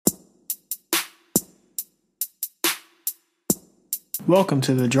Welcome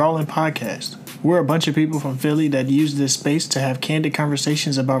to the Drawlin Podcast. We're a bunch of people from Philly that use this space to have candid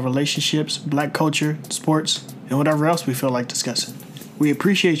conversations about relationships, black culture, sports, and whatever else we feel like discussing. We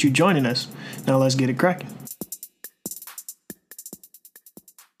appreciate you joining us. Now let's get it cracking.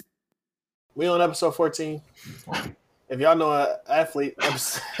 We on episode 14. If y'all know an athlete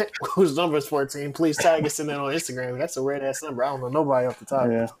whose number is 14, please tag us in it on Instagram. That's a weird ass number. I don't know nobody off the top.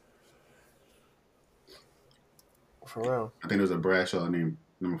 Yeah. For real. I think there was a Bradshaw named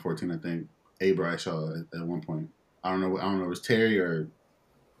number 14. I think a Bradshaw at one point. I don't know. It was Terry or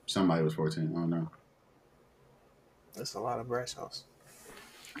somebody was 14. I don't know. That's a lot of Bradshaws.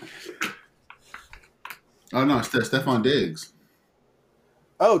 Oh no, Stephon Diggs.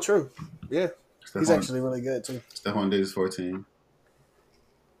 Oh, true. Yeah. He's actually really good too. Stephon Diggs 14.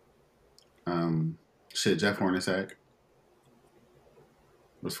 Jeff Hornacek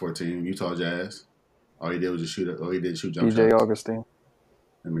was 14. Utah Jazz. All he did was just shoot. All he did shoot jump shots. DJ Augustine.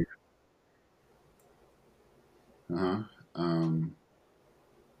 Yeah,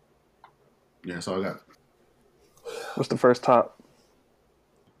 that's all I got. What's the first top?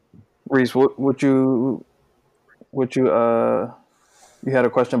 Reese, would you had a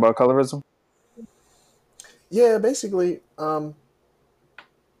question about colorism? Yeah, basically, how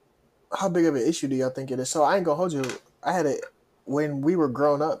big of an issue do y'all think it is? So I ain't gonna hold you. I had it when we were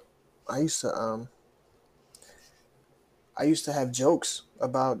growing up. I used to have jokes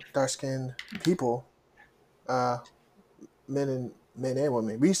about dark-skinned people, men and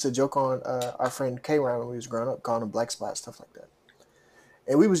women. We used to joke on our friend K-Ryan when we was growing up, calling him black spot, stuff like that.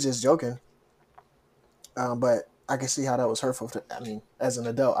 And we was just joking. But I can see how that was hurtful. As an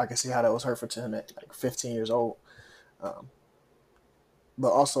adult, I can see how that was hurtful to him at like 15 years old. But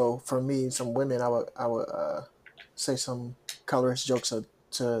also for me, some women, I would say some colorist jokes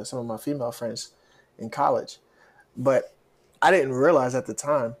to some of my female friends in college. But I didn't realize at the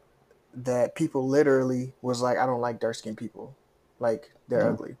time that people literally was like, I don't like dark-skinned people. Like, they're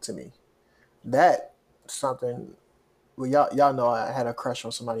ugly to me. That something, well, y'all know I had a crush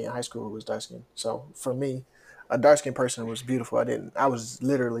on somebody in high school who was dark-skinned. So for me, a dark-skinned person was beautiful. I was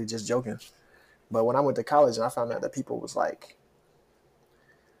literally just joking. But when I went to college and I found out that people was like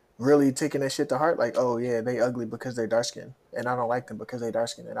really taking that shit to heart, like, oh yeah, they ugly because they're dark-skinned, and I don't like them because they're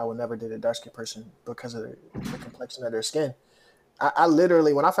dark-skinned, and I would never date a dark-skinned person because of the complexion of their skin. I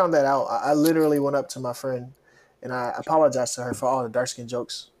literally, when I found that out, I literally went up to my friend and I apologized to her for all the dark-skinned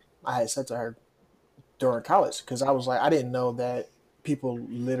jokes I had said to her during college, because I was like, I didn't know that people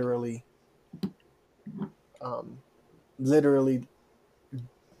literally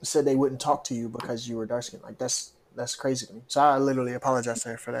said they wouldn't talk to you because you were dark-skinned. Like, that's crazy to me. So I literally apologized to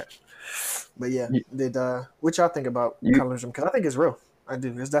her for that. But yeah, what y'all think about colorism? Because I think it's real. I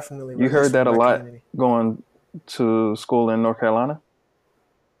do. It's definitely real. You heard that a lot community. Going to school in North Carolina?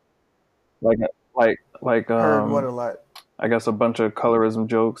 Like heard what a lot? I guess a bunch of colorism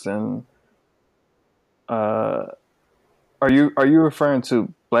jokes. And are you referring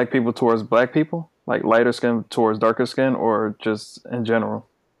to black people towards black people? Like lighter skin towards darker skin, or just in general?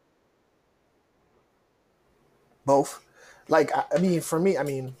 Both. Like, I mean, for me,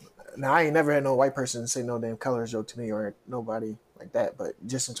 now I ain't never had no white person say no damn color joke to me or nobody like that. But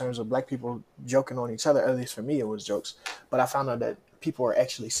just in terms of black people joking on each other, at least for me, it was jokes. But I found out that people are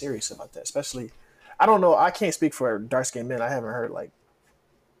actually serious about that. Especially, I don't know, I can't speak for dark-skinned men. I haven't heard like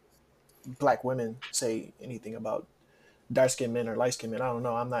black women say anything about dark-skinned men or light-skinned men. I don't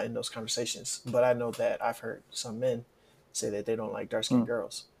know. I'm not in those conversations. But I know that I've heard some men say that they don't like dark-skinned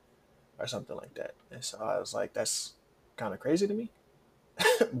girls or something like that. And so I was like, that's kind of crazy to me.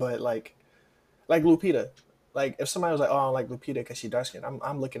 But like Lupita, like if somebody was like, oh, I don't like Lupita because she's dark skinned,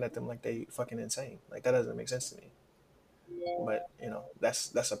 I'm looking at them like they fucking insane. Like, that doesn't make sense to me. But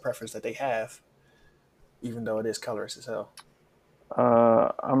that's a preference that they have, even though it is colorist as hell.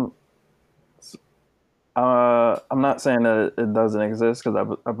 I'm not saying that it doesn't exist,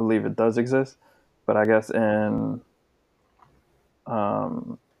 because I believe it does exist, but I guess in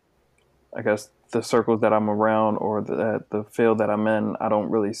the circles that I'm around, or the field that I'm in, I don't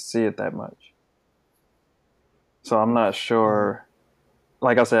really see it that much. So I'm not sure.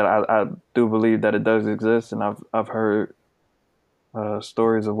 Like I said, I do believe that it does exist, and I've heard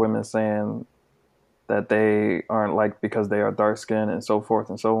stories of women saying that they aren't liked because they are dark skinned and so forth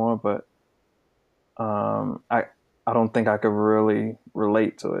and so on. But I don't think I could really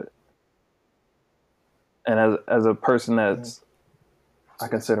relate to it. And as a person that's I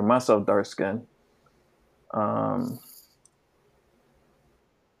consider myself dark skinned, I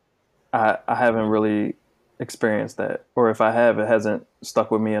haven't really experienced that, or if I have, it hasn't stuck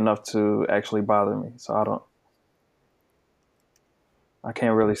with me enough to actually bother me. So I don't. I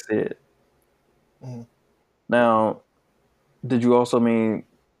can't really see it. Mhm. Now, did you also mean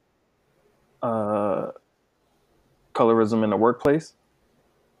uh, colorism in the workplace?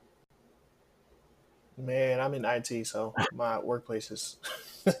 Man, I'm in IT, so my workplace is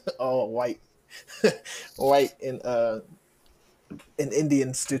all white, white and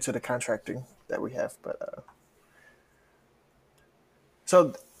Indians due to the contracting that we have. But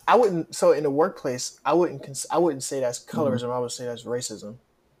so I wouldn't. So in the workplace, I wouldn't say that's Hmm. colorism. I would say that's racism,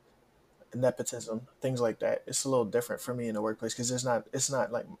 nepotism, things like that. It's a little different for me in the workplace because it's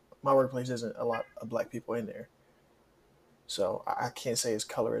not like my workplace isn't a lot of black people in there, so I can't say it's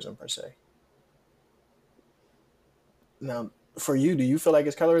colorism per se. Now, for you, do you feel like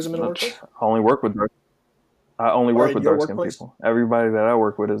it's colorism in the I workplace only work with dark. I only or work in with your dark skinned workplace? people. Everybody that I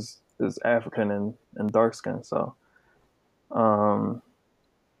work with is African and dark skinned. So um,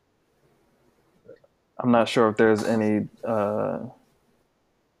 I'm not sure if there's any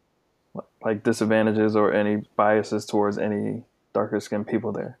like disadvantages or any biases towards any darker skinned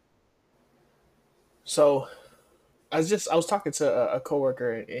people there. So I was talking to a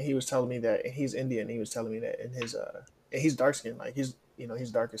coworker and he was telling me that and he's Indian. He was telling me that in his and he's dark skinned, like he's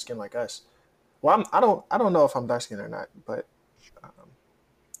darker skinned like us. Well, I don't know if I'm dark skinned or not, um,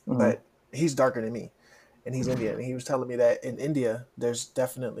 Hmm. but he's darker than me, and he's Indian. And he was telling me that in India, there's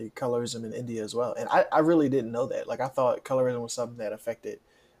definitely colorism in India as well. And I really didn't know that. Like I thought colorism was something that affected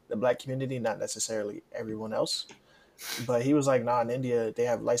the black community, not necessarily everyone else. But he was like, nah, in India they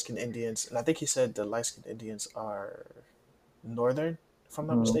have light skinned Indians, and I think he said the light skinned Indians are northern, if I'm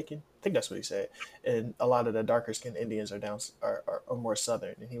not Hmm. mistaken. I think that's what he said. And a lot of the darker skinned Indians are more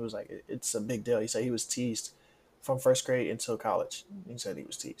southern. And he was like, it's a big deal. He said he was teased from first grade until college. He said he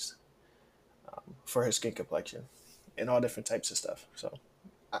was teased for his skin complexion and all different types of stuff. So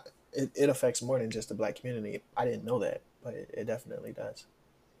I, it affects more than just the black community. I didn't know that, but it definitely does.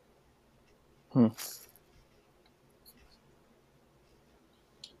 Hmm.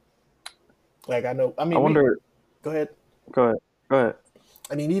 Like I know. I I mean, we wonder. go ahead. Go ahead. Go ahead.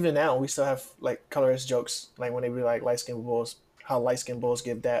 I mean, even now we still have like colorist jokes, like when they be like light skinned bulls, how light skinned bulls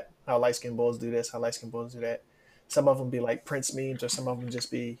give that, how light skinned bulls do this, how light skinned bulls do that. Some of them be like Prince memes, or some of them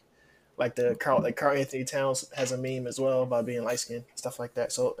just be like Carl Anthony Towns has a meme as well about being light skinned, stuff like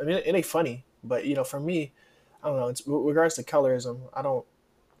that. So I mean, it ain't funny, but for me, I don't know. It's with regards to colorism. I don't.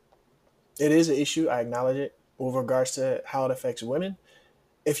 It is an issue. I acknowledge it. With regards to how it affects women,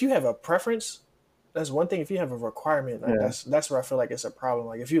 if you have a preference, that's one thing. If you have a requirement, like Yeah. that's where I feel like it's a problem.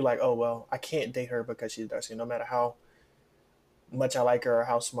 Like if you like, oh well, I can't date her because she's dark skinned, no matter how much I like her or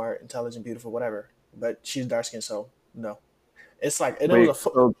how smart, intelligent, beautiful, whatever. But she's dark skinned, so no. It's like and it was Wait. a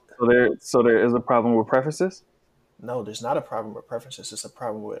So there is a problem with preferences. no. There's not a problem with preferences. It's a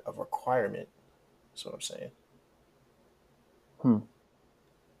problem with a requirement. That's what I'm saying. Hmm.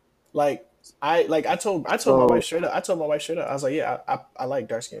 Like I told my wife So straight up. I told my wife straight up. I was like, yeah, I like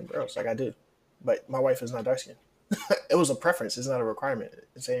dark skinned girls, like I do, but my wife is not dark skinned. It was a preference. It's not a requirement.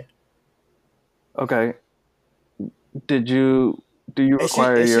 It's saying. okay. Did you do you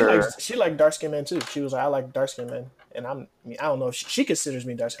require And your she liked dark skinned men too. She was like, I like dark skinned men, and I mean, I don't know if she considers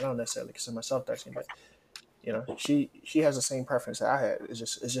me dark skinned. I don't necessarily consider myself dark skinned, but she has the same preference that I had. It's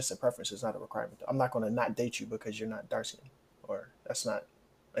just a preference. It's not a requirement. I'm not going to not date you because you're not dark skinned, or that's not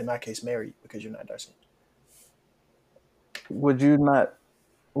in my case marry you because you're not dark skinned. would you not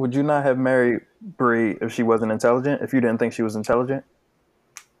would you not have married Bree if she wasn't intelligent? If you didn't think she was intelligent?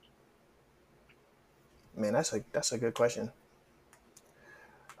 Man, that's a good question.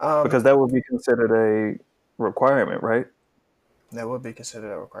 Um, Because that would be considered a requirement, right? that would be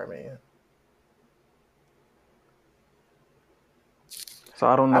considered a requirement. Yeah, So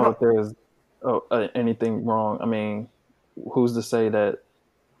I don't I know don't. if there's anything wrong. I mean, who's to say that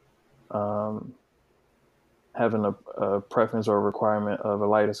um, having a preference or a requirement of a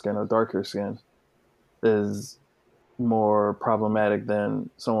lighter skin or darker skin is more problematic than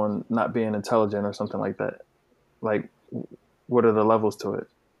someone not being intelligent or something like that? Like, what are the levels to it?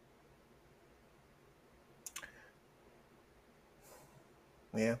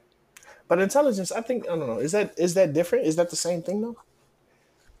 Yeah, but intelligence, I think I don't know. Is that different? Is that the same thing though?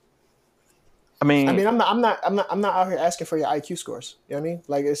 I I mean, mean, I'm not out here asking for your IQ scores. You know what I mean?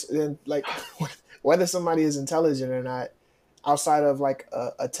 Like it's then like whether somebody is intelligent or not, outside of like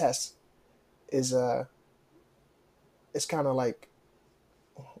a test, is it's kind of like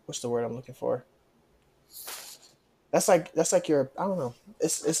what's the word I'm looking for? That's like your I don't know.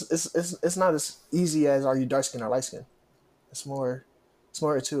 It's not as easy as are you dark skin or light skin. It's more it's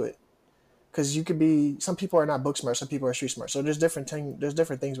more to it because you could be some people are not book smart, some people are street smart. So there's different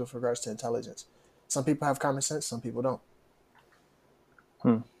things with regards to intelligence. Some people have common sense, some people don't.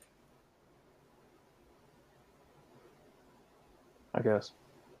 Hmm. I guess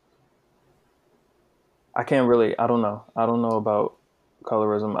I can't really. I don't know. I don't know about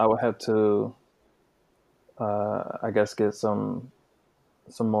colorism. I would have to, I guess, get some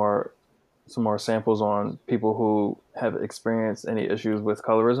more some more samples on people who have experienced any issues with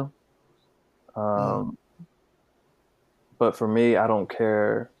colorism. Mm. Um, but for me, I don't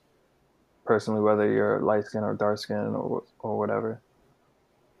care personally whether you're light skin or dark skin or whatever.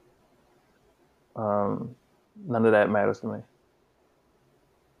 Um, None of that matters to me.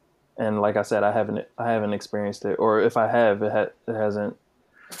 And like I said, I haven't experienced it, or if I have, it hasn't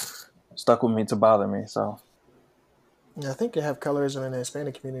stuck with me to bother me. So Yeah, I think you have colorism in the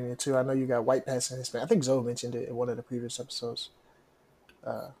Hispanic community too. I know you got white passing Hispanic. I think Zoe mentioned it in one of the previous episodes.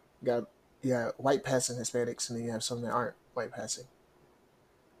 You got white passing Hispanics, and then you have some that aren't white passing,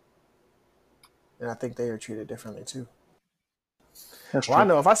 and I think they are treated differently too. that's Well, I true.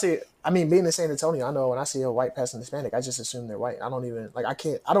 know if I see, I mean, being in San Antonio, I know when I see a white passing Hispanic, I just assume they're white. I don't even like. I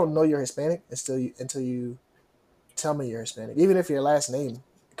can't. I don't know you're Hispanic until you tell me you're Hispanic. Even if your last name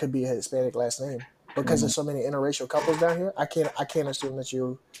could be a Hispanic last name, because Mhm. there's so many interracial couples down here. I can't assume that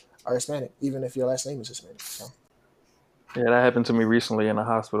you are Hispanic, even if your last name is Hispanic. So Yeah, that happened to me recently in the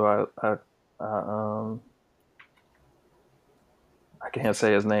hospital. I can't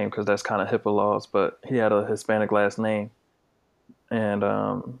say his name because that's kind of HIPAA laws, but he had a Hispanic last name, and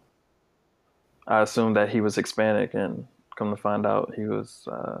I assumed that he was Hispanic, and come to find out, he was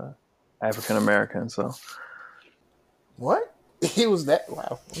African American. So what? He was that?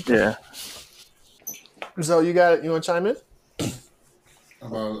 Wow. Okay. yeah, So you got it. You want to chime in?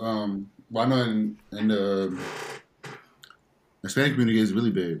 About well, I know in the Hispanic community is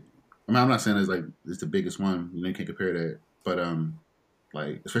really big. I mean, I'm not saying it's the biggest one. You can't compare that, but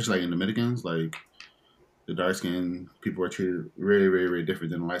like especially like in Dominicans, like the dark skinned people are treated very, very, very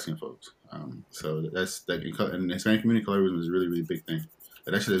different than the light skinned folks. So that's that in the Hispanic community, colorism is a really, really big thing.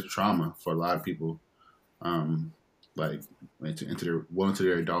 That actually is trauma for a lot of people. Um, like into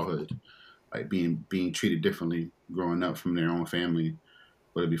their adulthood, like being treated differently growing up from their own family,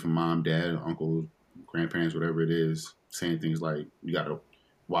 whether it be from mom, dad, uncle, grandparents, whatever it is, saying things like you gotta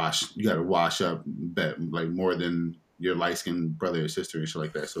wash up like more than your light skinned brother or sister and shit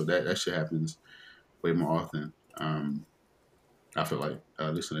like that. So that shit happens way more often. I feel like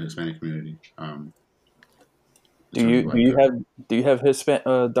at least in the Hispanic community, in do terms you of do like, you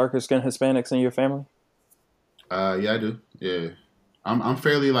have darker skinned Hispanics in your family? yeah, I do, yeah. I'm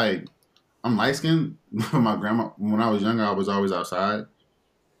fairly like I'm light skinned. My grandma, when I was younger, I was always outside,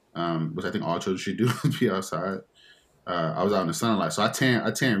 which I think all children should do is be outside. I was out in the sun a lot, so I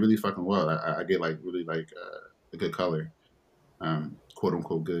tan really fucking well. I get like really like a good color, quote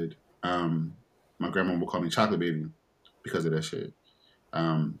unquote good. My grandma would call me chocolate baby because of that shit.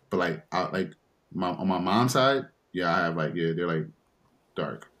 But like like on my mom's side, yeah, I have like they're like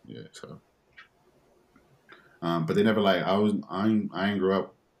dark, yeah. So, but they never like I ain't grew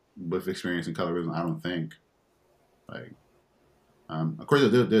up with experiencing colorism. I don't think like of course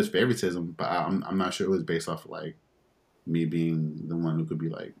there's favoritism, but I'm not sure it was based off of like me being the one who could be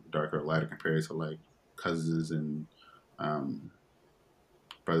like darker or lighter compared to like cousins and um,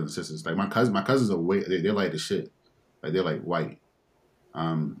 brothers and sisters. Like my cousins are way they're light as shit. Like they're like white.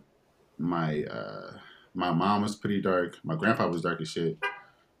 Um, my my mom was pretty dark. My grandpa was dark as shit.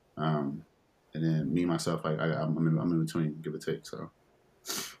 Um, and then me myself, like I'm in between, give or take. So,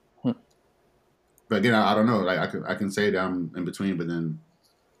 Hmm. but again, I don't know. Like I can say that I'm in between, but then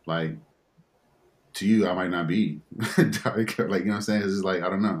like to you, I might not be dark. Like you know what I'm saying? It's just like I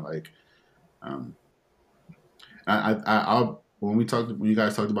don't know. Like um, I'll when you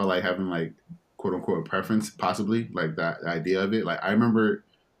guys talked about like having like quote unquote a preference, possibly like that idea of it. Like I remember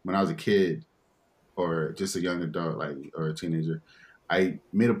when I was a kid or just a young adult, like or a teenager, I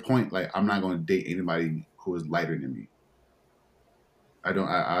made a point like I'm not going to date anybody who is lighter than me. I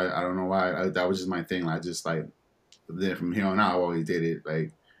don't know why. That was just my thing. I just like then from here on out, I always dated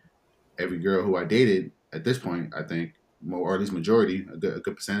like every girl who I dated at this point. I think more or at least majority, a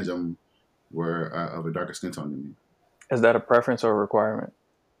good percentage of them were of a darker skin tone than me. Is that a preference or a requirement?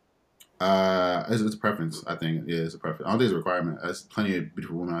 It's a preference. I think yeah, it's a preference. I don't think it's a requirement. There's plenty of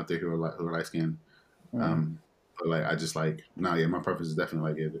beautiful women out there who are light skinned. Mm. But like I just like no, yeah, my preference is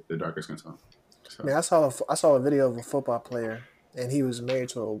definitely like the darker skin tone. So Man, I saw a video of a football player, and he was married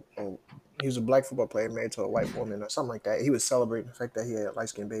to he was a black football player married to a white woman or something like that. He was celebrating the fact that he had light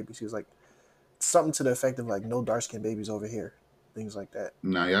skinned babies. He was like something to the effect of like no dark skinned babies over here, things like that.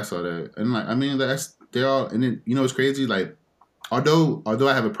 no, yeah, I saw that, and like I mean that's they're all, and then you know it's crazy. Like although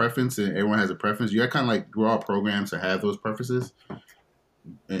I have a preference and everyone has a preference, you kind of like we're all programmed to have those preferences.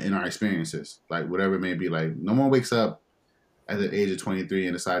 in our experiences, like whatever it may be. Like no one wakes up at the age of 23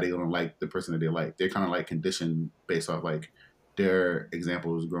 and decide they don't like the person that they like. They're kind of like conditioned based off like their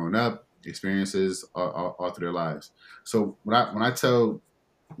examples growing up, experiences all through their lives. So when I tell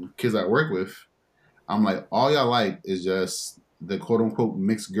kids I work with, I'm like, all y'all like is just the quote unquote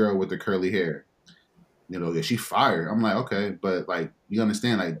mixed girl with the curly hair. You know, is she fire? I'm like, okay, but like you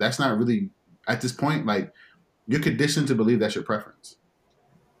understand, like that's not really at this point. Like you're conditioned to believe that's your preference.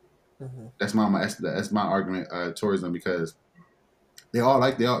 Mm-hmm. That's my argument towards them because they all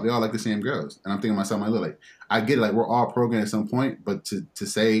like the same girls, and I'm thinking to myself, like I get it, like we're all programmed at some point, but to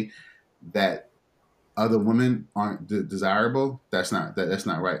say that other women aren't desirable, that's not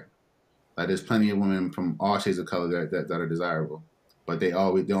right. Like there's plenty of women from all shades of color that are desirable, but they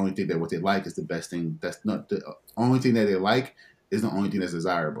only think that what they like is the best thing. That's not the only thing that they like is the only thing that's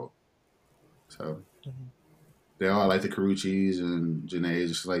desirable. So they all like the Caruccis and Janae's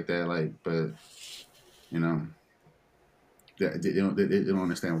and shit like that. Like, but you know, they don't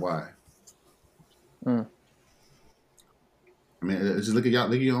understand why. Mm. I mean, just look at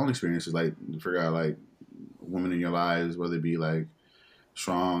your own experiences. Like, figure out like women in your lives, whether it be like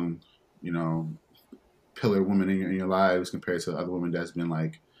strong, you know, pillar women in your lives compared to other women that's been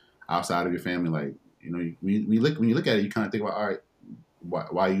like outside of your family. Like, you know, when you look at it, you kind of think about, all right,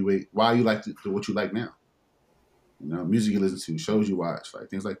 why you like what you like now? You know, music you listen to, shows you watch, like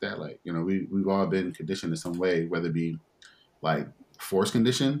things like that. Like, you know, we've all been conditioned in some way, whether it be like forced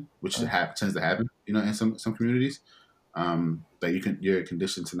condition, which tends to happen, you know, in some communities. That you're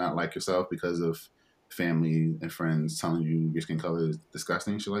conditioned to not like yourself because of family and friends telling you your skin color is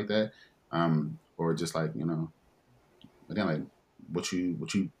disgusting, shit like that. Or just like, you know, again, like what you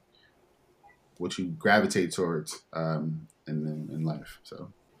gravitate towards in life.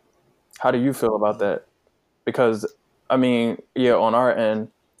 So How do you feel about that? Because I mean, yeah, on our end,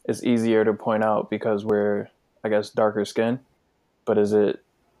 it's easier to point out because we're, I guess, darker skin. But is it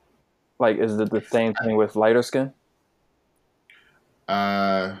the same thing with lighter skin?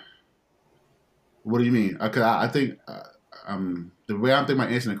 What do you mean? Because I think the way I'm thinking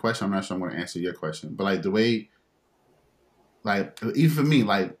about answering the question, I'm not sure I'm going to answer your question. But like the way, like even for me,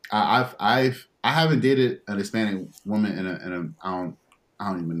 like I haven't dated an Hispanic woman in a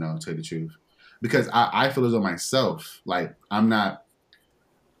I don't even know, to tell you the truth, because I feel as though myself, like I'm not.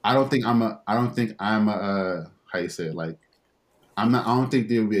 I don't think I'm a how you say it, like I'm not. I don't think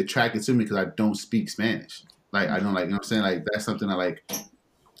they would be attracted to me because I don't speak Spanish. Like I don't, like, you know what I'm saying, like that's something that like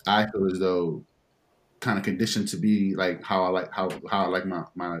I feel as though kind of conditioned to be like how I like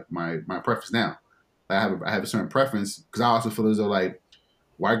my preference now. Like I have a certain preference because I also feel as though like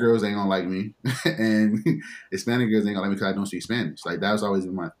white girls ain't gonna like me and Hispanic girls ain't gonna like me because I don't speak Spanish. Like that's always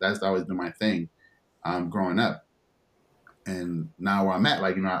been my thing growing up. And now where I'm at,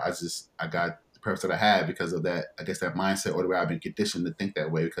 like, you know, I got the preference that I had because of that, I guess that mindset, or the way I've been conditioned to think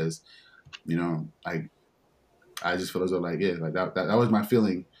that way because, you know, like I just feel as though like, yeah, like that was my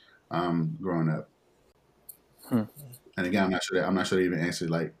feeling growing up. And again, I'm not sure to even answer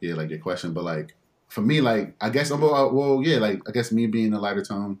like, yeah, like your question, but like for me, like I guess well, yeah, like I guess me being a lighter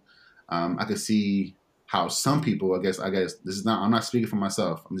tone, I could see how some people, I guess this is not, I'm not speaking for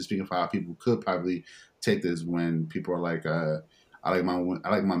myself. I'm just speaking for how people could probably take this when people are like, I like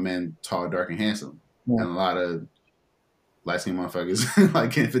my men tall, dark, and handsome, and a lot of light skinned motherfuckers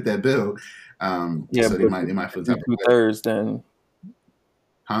like can't fit that bill. Yeah, so they might feel if you're 2/3, then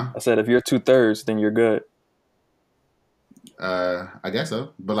huh? I said if you're 2/3, then you're good. I guess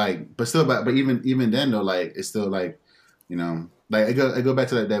so, but still, but even then though, like it's still like, you know, like I go back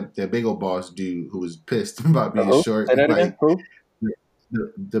to that bagel boss dude who was pissed about being short. Say that like again? Who?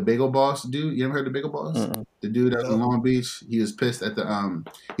 the bagel boss dude. You ever heard of the bagel boss? Mm-mm. The dude that's in Long Beach. He was pissed at the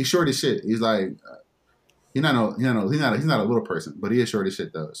he's short as shit. He's like he's not a little person, but he is short as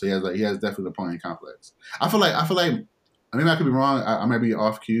shit though. So he has definitely the Napoleon complex. I feel like I mean I could be wrong. I might be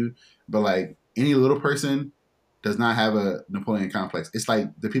off cue, but like any little person does not have a Napoleon complex. It's like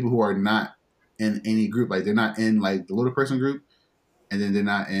the people who are not in any group, like they're not in like the little person group, and then they're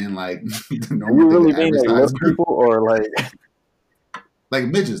not in like the normal. You really mean like little people or like like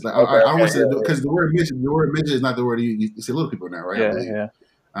midgets? Like okay, I don't want to say yeah. because the word midget is not the word you say little people now, right? Yeah.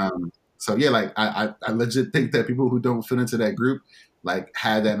 So yeah, like I legit think that people who don't fit into that group like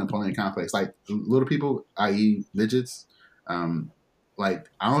have that Napoleon complex. Like little people, i.e. midgets, like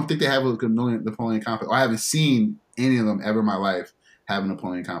I don't think they have a Napoleon complex. I haven't seen any of them ever in my life have a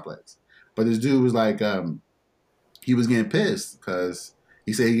Napoleon complex. But this dude was like, he was getting pissed because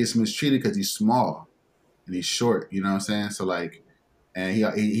he said he gets mistreated because he's small and he's short. You know what I'm saying? So like, and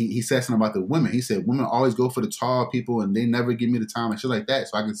he said something about the women. He said women always go for the tall people, and they never give me the time and shit like that.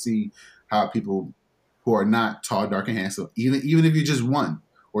 So I can see how people who are not tall, dark, and handsome, even if you're just one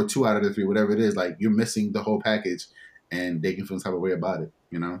or two out of the three, whatever it is, like you're missing the whole package, and they can feel some type of way about it,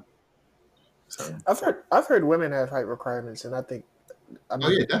 you know. So I've heard women have height requirements, and I think I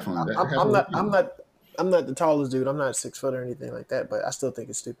mean yeah, definitely. I'm not the tallest dude. I'm not 6 foot or anything like that, but I still think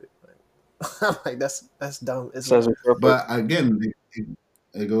it's stupid. I'm like that's dumb. It's like, but again,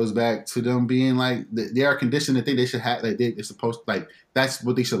 it goes back to them being like they are conditioned to think they should have like they're supposed like that's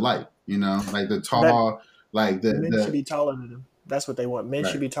what they should like, you know, like the tall, like men should be taller than them. That's what they want. Men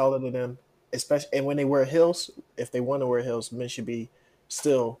should be taller than them, especially and when they wear heels. If they want to wear heels, men should be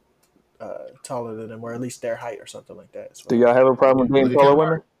still taller than them, or at least their height or something like that. Do y'all have a problem with being taller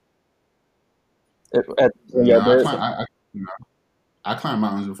women? I climbed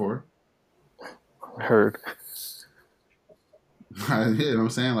mountains before. Heard. Yeah, you know what I'm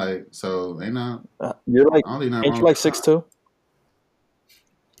saying? Like, so ain't not. You're like, ain't you like 6'2"?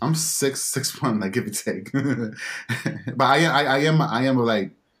 I'm 6'1", like give or take. But I am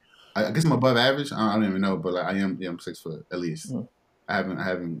like, I guess I'm above average. I don't even know, but like I am. Yeah, I'm 6 foot at least. I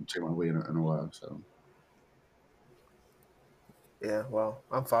haven't checked my weight in a while. So. Yeah, well,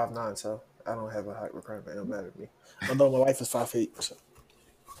 I'm 5'9", so I don't have a height requirement. It don't matter to me. Although my wife is 5 feet. So.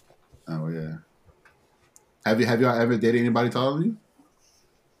 Oh yeah. Have y'all ever dated anybody taller than you?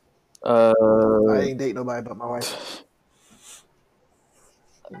 I ain't date nobody but my wife.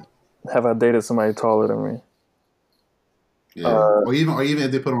 Have I dated somebody taller than me? Yeah, or even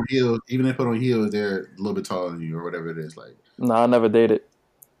if they put on heels, they're a little bit taller than you or whatever it is. Like, no, I never dated.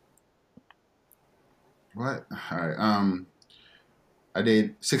 What? All right. I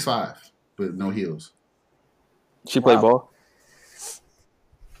did 6'5" with no heels. She played ball?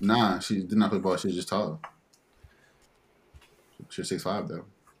 Nah, she did not play ball. She was just tall. She was 6'5" though.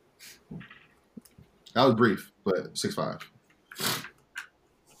 That was brief, but 6'5".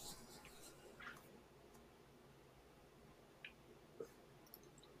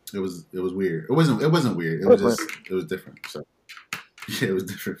 It was weird. It wasn't weird. It was different. So yeah, it was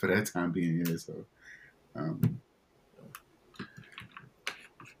different for that time being. Yeah, so.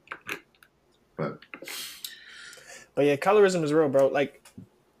 But yeah, colorism is real, bro. Like,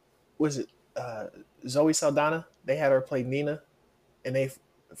 was it Zoe Saldana? They had her play Nina, and I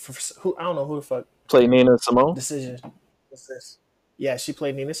don't know who the fuck played Nina Simone. Decision. What's this? Yeah, she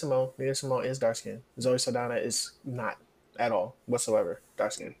played Nina Simone. Nina Simone is dark skinned. Zoe Saldana is not at all whatsoever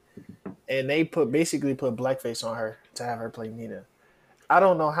dark skinned. And they basically put blackface on her to have her play Nina. I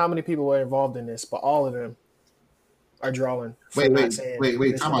don't know how many people were involved in this, but all of them are drawing. Wait,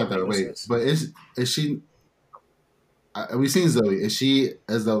 time out though. Wait, but is she? We've seen Zoe. Is she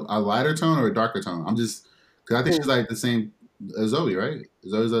as a lighter tone or a darker tone? I'm just because I think she's like the same as Zoe, right?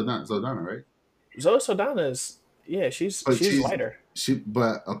 Zoe Saldana, right? Zoe Saldana is she's lighter.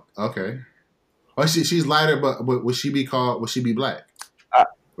 Okay. Well, she's lighter, but would she be black?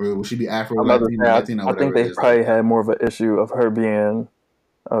 Or would she be Afro Latino? I think they probably had more of an issue of her being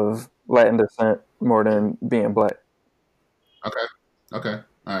of Latin descent more than being black. Okay.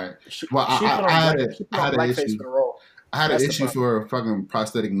 All right. I had an issue. I had an issue for a fucking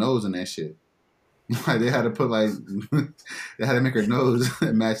prosthetic nose and that shit. Like they had to put they had to make her nose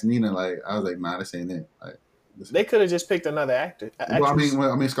match Nina. Like I was like, nah, this ain't it. Like they could have just picked another actor. Well,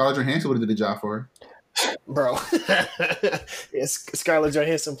 I mean, Scarlett Johansson would have did the job for her. Bro, yes, Scarlett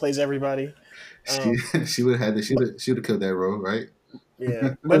Johansson plays everybody. She would have had she would have killed that role, right?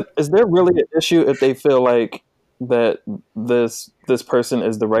 Yeah, but is there really an issue if they feel like that this person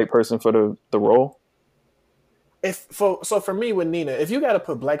is the right person for the role? For me with Nina, if you got to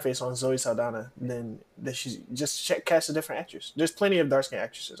put blackface on Zoe Saldana, then she's just cast a different actress. There's plenty of dark skinned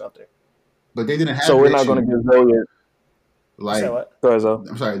actresses out there. But they didn't have. So we're not going to give Zoe.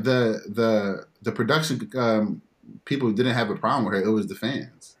 I'm sorry. The production people didn't have a problem with her. It was the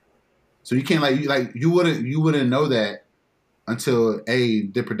fans. So you can't you wouldn't know that until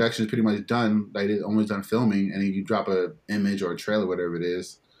the production is pretty much done. Like it's almost done filming, and then you drop a image or a trailer, whatever it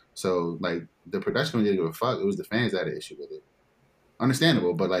is. So like the production didn't give a fuck. It was the fans that had an issue with it.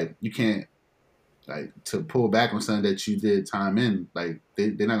 Understandable, but like you can't to pull back on something that you did time in. Like they're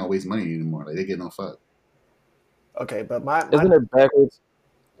not gonna waste money anymore. Like they get no fuck. Okay, but isn't it backwards?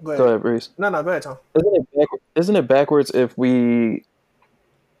 Go ahead, Reese. No, go ahead, Tom. Isn't it backwards if we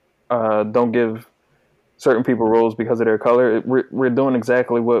don't give certain people roles because of their color? We're doing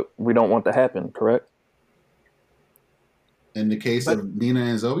exactly what we don't want to happen, correct? In the case of Nina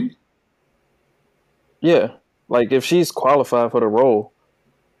and Zoe? Yeah. Like, if she's qualified for the role,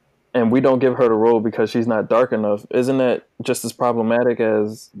 and we don't give her the role because she's not dark enough. Isn't that just as problematic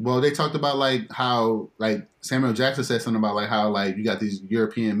as? Well, they talked about like how like Samuel Jackson said something about like how like you got these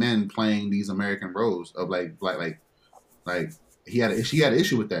European men playing these American roles of like she had an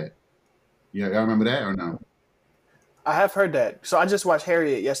issue with that. Yeah, y'all remember that or no? I have heard that. So I just watched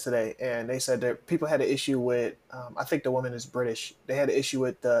Harriet yesterday, and they said that people had an issue with. I think the woman is British. They had an issue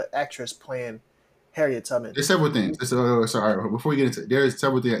with the actress playing Harriet Tubman. There's several things. Sorry, before we get into there's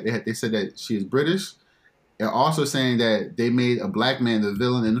several things. They said that she is British. They're also saying that they made a black man the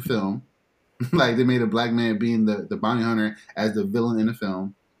villain in the film. Like they made a black man being the bounty hunter as the villain in the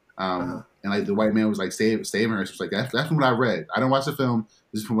film. And like the white man was like saving her. So it's like that's from what I read. I don't watch the film.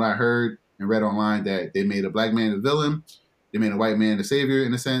 This is from what I heard and read online that they made a black man the villain. They made a white man the savior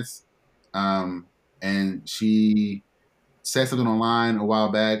in a sense. And she said something online a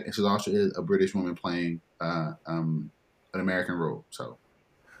while back, and she also is a British woman playing an American role. So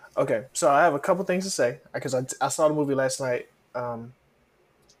Okay, so I have a couple things to say because I saw the movie last night.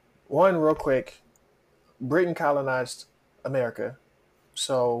 One, real quick, Britain colonized America,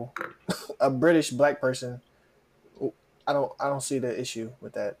 so a British black person, I don't see the issue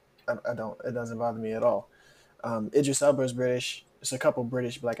with that. I don't. It doesn't bother me at all. Idris Elba is British. It's a couple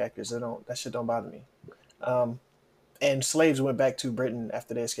British black actors. That shit don't bother me. Um, and slaves went back to Britain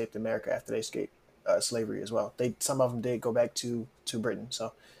after they escaped America. After they escaped slavery as well. Some of them did go back to Britain.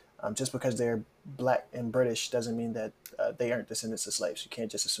 So just because they're black and British doesn't mean that they aren't descendants of slaves. You can't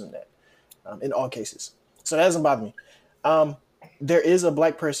just assume that in all cases. So that doesn't bother me. Um, there is a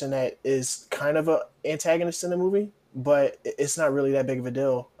black person that is kind of a antagonist in the movie, but it's not really that big of a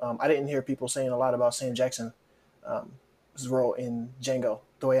deal. I didn't hear people saying a lot about Sam Jackson um, his role in Django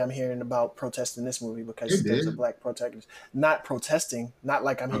the way I'm hearing about protesting this movie because they there's a did. black protagonist. Not protesting, not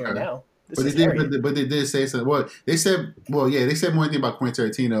like I'm hearing Okay. now. This But they is did, Harriet. but they did say something. Well, they said, well, yeah, they said more thing about Quentin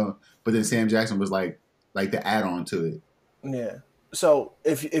Tarantino, but then Sam Jackson was like the add-on to it. Yeah. So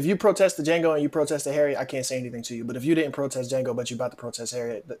if you protest the Django and you protest the Harriet, I can't say anything to you. But if you didn't protest Django, but you about to protest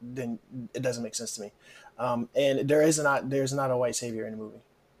Harriet, then it doesn't make sense to me. And there's not a white savior in the movie.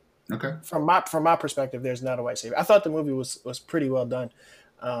 Okay. From my perspective, there's not a white savior. I thought the movie was pretty well done.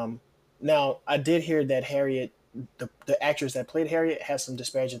 Um, Now I did hear that Harriet, the actress that played Harriet, has some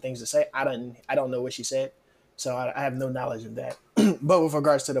disparaging things to say. I don't know what she said, so I have no knowledge of that. But with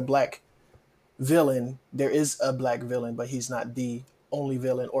regards to the black villain, there is a black villain, but he's not the only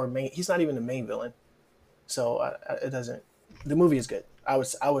villain or main. He's not even the main villain. So it doesn't. The movie is good. I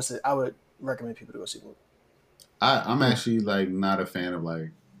would recommend people to go see the movie. I'm actually like not a fan of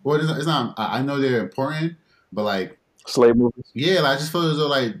like. Well, it's not. I know they're important, but like, Slave movies. yeah, like, I just feel as though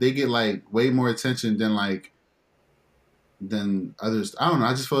like they get like way more attention than others. I don't know.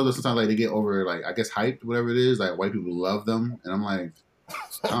 I just feel as though sometimes like they get over like I guess hyped, whatever it is. Like white people love them, and I'm like,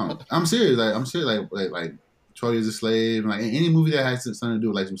 I don't. I'm serious. Like I'm serious. Like 12 Years a Slave, like any movie that has something to do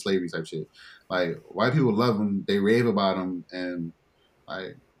with like some slavery type shit. Like white people love them. They rave about them, and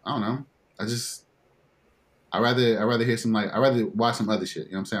like I don't know. I just I rather hear some like I rather watch some other shit.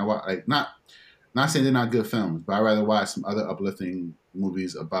 You know what I'm saying? Like not saying they're not good films, but I rather watch some other uplifting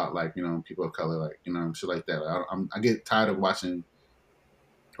movies about like people of color, like shit like that. Like, I get tired of watching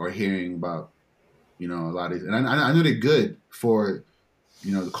or hearing about a lot of these, and I know they're good for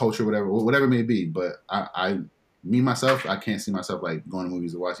the culture, whatever it may be. But me myself, I can't see myself like going to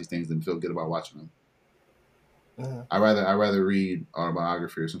movies to watch these things and feel good about watching them. Mhm. I rather read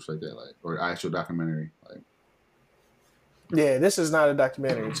autobiography or something like that, like or actual documentary, like Yeah, this is not a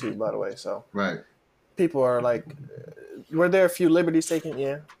documentary too, by the way. So right. people are like, were there a few liberties taken?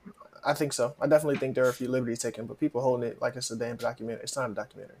 Yeah, I think so. I definitely think there are a few liberties taken, but people holding it like it's a damn documentary. It's not a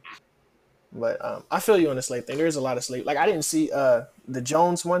documentary. But I feel you on the slave thing. There's a lot of slave. Like I didn't see the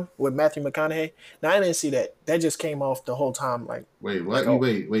Jones one with Matthew McConaughey. Now I didn't see that. That just came off the whole time. Wait, Like what? oh,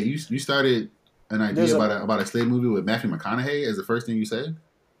 You started an idea there's a about a slave movie with Matthew McConaughey as the first thing you said?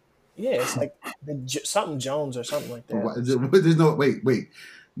 yeah, it's like something Jones or something like that. There's no wait.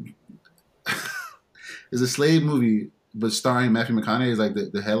 It's a slave movie, but starring Matthew McConaughey is like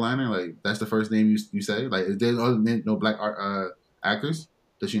the headliner. Like that's the first name you say. Like is there no black actors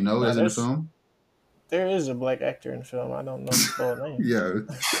that you know No, that's in the film? there is a black actor in the film. I don't know the full name. Yeah,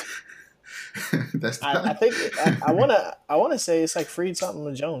 that's I not. think I wanna say it's like Freed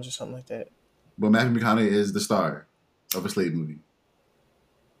something Jones or something like that. But Matthew McConaughey is the star of a slave movie.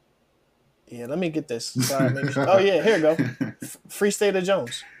 Yeah, let me get this. Sorry, maybe. Oh yeah, here we go. Free State of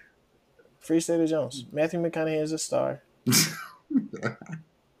Jones. Free State of Jones. Matthew McConaughey is a star.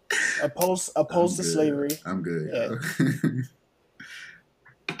 Opposed to slavery. I'm good. Yeah.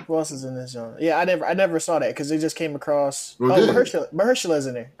 Yo. Who else is in this genre? Yeah, I never saw that because it just came across. Well, Oh, good. Mahershala's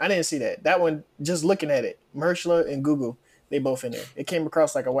in there. I didn't see that. That one, just looking at it, Mahershala and Google, they both in there. It came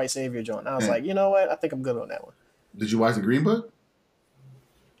across like a white savior joint. I was And like, you know what? I think I'm good on that one. did you watch the Green Book?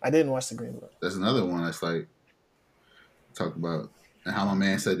 I didn't watch the Green Book. That's another one that's like talk about and how my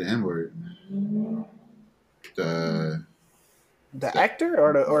man said the N word. The The actor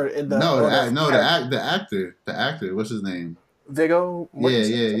the actor. What's his name? Viggo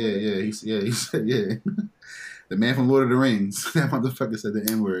Mortensen. He said the man from Lord of the Rings. That motherfucker said the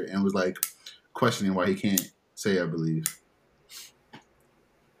N word and was like questioning why he can't say I believe.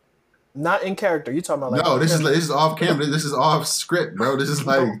 Not in character. You talking about like no? This is off camera. This is off script, bro. This is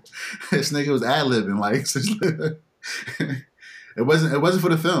like this nigga was ad libbing like. It wasn't for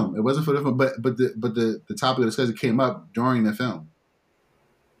the film. It wasn't for the film. But the topic of discussion came up during the film.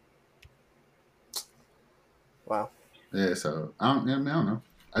 Wow. Yeah. So I don't know.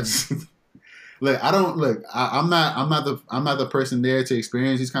 I just look. I'm not the person there to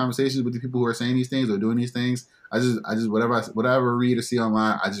experience these conversations with the people who are saying these things or doing these things. I just whatever I read or see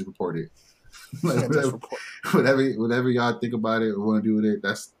online, I just report it. Like, whatever y'all think about it or want to do with it,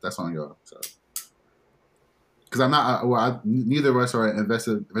 that's on y'all. So, because I'm not, neither of us are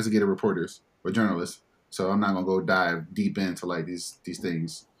investigative reporters or journalists, so I'm not gonna go dive deep into like these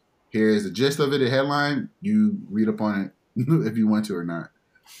things. Here's the gist of it, the headline. You read up on it if you want to or not.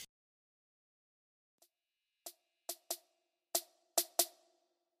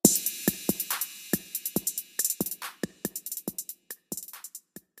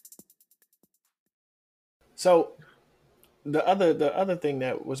 So the other thing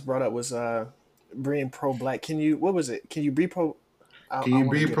that was brought up was being pro black. What was it? Can you be pro? Can you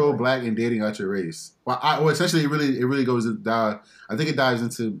be pro black and dating out your race? Well, essentially, it really goes down. I think it dives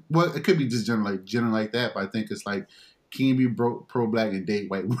into it could be just general like that, but I think it's like, can you be pro black and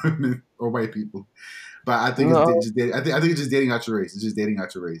date white women or white people? But I think it's just dating. I think it's just dating out your race. It's just dating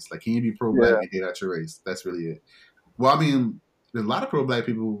out your race. Like, can you be pro black and date out your race? That's really it. Well, I mean, there's a lot of pro black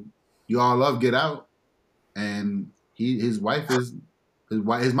people. You all love Get Out, and his wife is his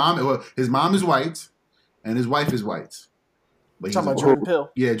mom. His mom is white, and his wife is white. But talking about Jordan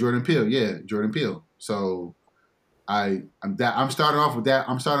Peele. Yeah, Jordan Peele. Yeah, Jordan Peele. So I'm starting off with that.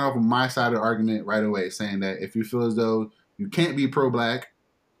 I'm starting off with my side of the argument right away, saying that if you feel as though you can't be pro black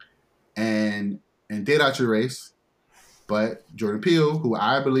and date out your race, but Jordan Peele, who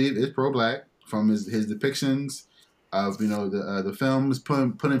I believe is pro black from his depictions of the films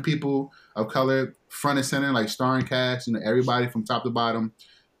putting people of color front and center, like starring cast, everybody from top to bottom.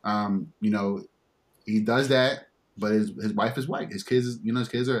 He does that, but his wife is white. His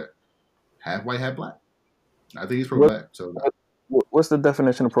kids are half white, half black. I think he's pro black. So what's the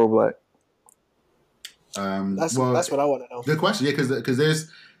definition of pro black? That's what I want to know. Good question. Yeah, because there's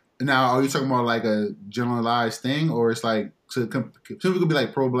now. Are you talking about like a generalized thing, or it's like some people could be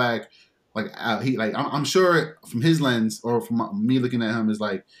like pro black, like I'm sure from his lens or from me looking at him is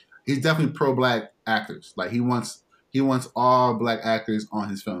like he's definitely pro black actors. Like he wants all black actors on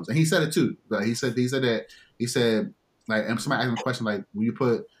his films, and he said it too. But he said like, and somebody asked him a question like, "Will you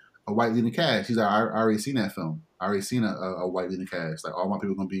put a white leading cast?" He's like, "I already seen that film. I already seen a white leading cast. Like all my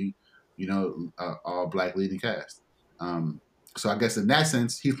people are gonna be, all black leading cast." So I guess in that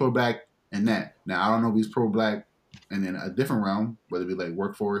sense, he's pro black in that. Now I don't know if he's pro black and in a different realm, whether it be like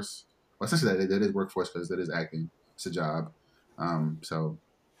workforce. Well, essentially that is workforce because that is acting. It's a job.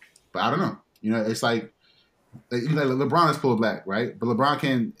 But I don't know. It's like LeBron is pro black, right? But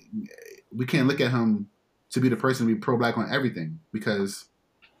we can't look at him to be the person to be pro black on everything because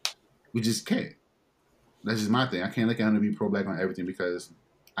we just can't. That's just my thing. I can't look at him to be pro black on everything because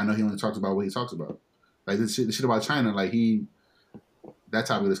I know he only talks about what he talks about. Like the shit about China, like that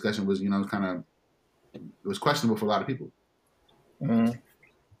type of discussion was, kind of, it was questionable for a lot of people. Mm-hmm.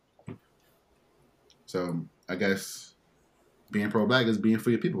 So I guess being pro black is being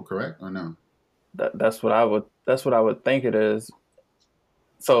for your people, correct or no? That's what I would think it is.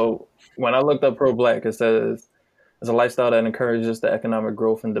 So when I looked up pro black, it says it's a lifestyle that encourages the economic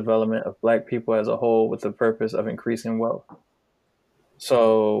growth and development of black people as a whole with the purpose of increasing wealth.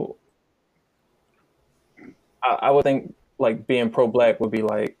 So I would think like being pro black would be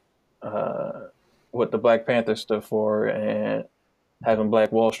like what the Black Panther stood for and having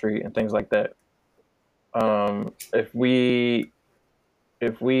Black Wall Street and things like that. If we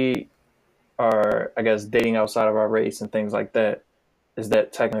are, I guess, dating outside of our race and things like that, is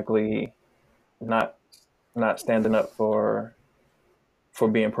that technically not standing up for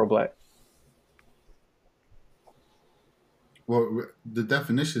being pro-black? Well, the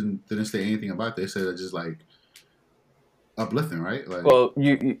definition didn't say anything about that. It said just like uplifting, right? Like, Well,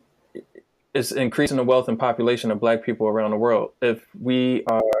 it's increasing the wealth and population of Black people around the world. If we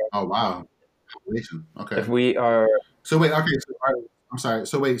are, oh wow, population. Okay. if we are So wait, okay. So, all right, I'm sorry.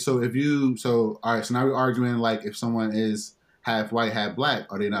 So wait, so if you, so all right, so now we're arguing like if someone is half white, half black,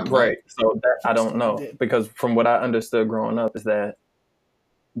 are they not black? right, so that I don't know, because from what I understood growing up is that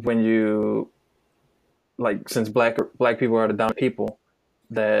when you like, since black people are the dominant people,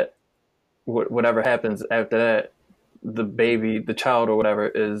 that whatever happens after that, the baby, the child, or whatever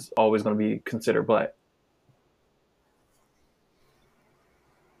is always going to be considered black.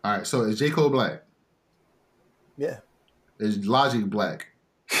 All right. So is J. Cole black? Yeah. Is Logic black?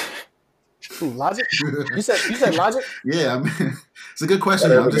 Ooh, Logic? You said Logic? Yeah, I mean, it's a good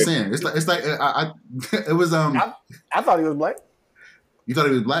question. I'm just saying. It's like it was I thought he was black. You thought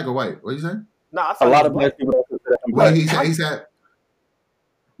he was black or white? What did you say? No, I A thought lot he of was Black black. people don't consider him Well, black. he said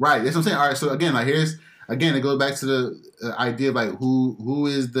right. That's what I'm saying. All right. So again, like it goes back to the idea of like who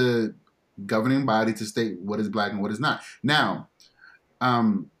is the governing body to state what is black and what is not. Now,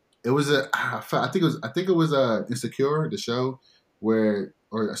 it was I think it was Insecure, the show where,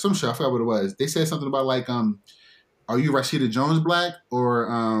 or some show, I forgot what it was. They said something about like are you Rashida Jones black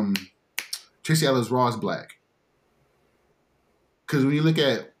or Tracee Ellis Ross black? Because when you look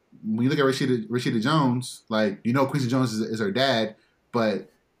at Rashida Jones, like, you know, Quincy Jones is her dad, but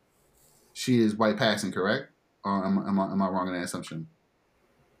she is white passing, correct? Or am I wrong in that assumption?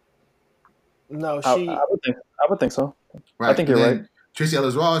 No, she. I would think so. Right. I think you're right. Tracee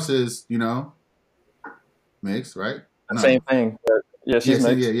Ellis Ross is, you know, mixed, right? No. Same thing. But yeah, she's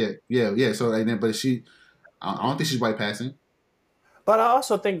mixed. Yeah. So and then, but I don't think she's white passing. But I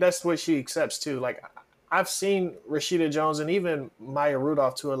also think that's what she accepts too. Like, I've seen Rashida Jones and even Maya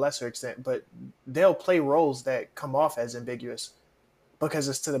Rudolph to a lesser extent, but they'll play roles that come off as ambiguous because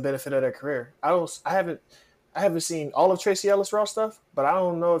it's to the benefit of their career. I haven't seen all of Tracee Ellis Ross stuff, but I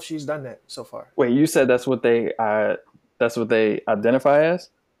don't know if she's done that so far. Wait, you said that's what they identify as?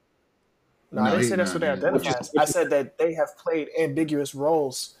 No, I didn't say that's what they identify as. I said that they have played ambiguous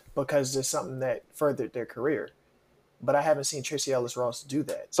roles because it's something that furthered their career. But I haven't seen Tracee Ellis Ross do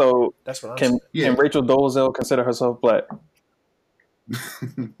that. So that's what I'm saying. Can Rachel Dolezal consider herself black?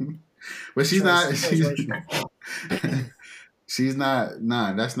 But she's not. She's not.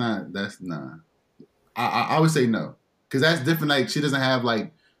 Nah, that's nah. I would say no, because that's different. Like, she doesn't have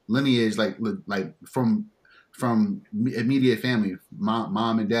like lineage, like from immediate family,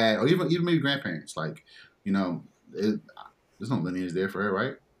 mom and dad, or even maybe grandparents. Like, you know, there's no lineage there for her,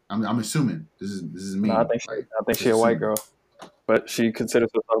 right? I'm assuming this is me. No, I think she's a white girl, but she considers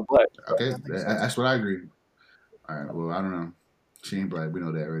herself black. Okay, that's what I agree. All right, well, I don't know. She ain't black. We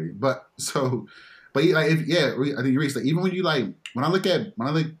know that already. But like, I think you're right. Like, even when you like, when I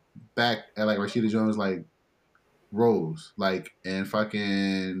look back at like Rashida Jones like roles, like in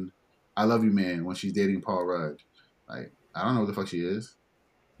fucking I Love You Man when she's dating Paul Rudd, like I don't know what the fuck she is,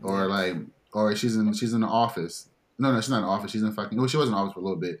 or she's in The Office. No, she's not in The Office. She's in fucking. Well, she was in The Office for a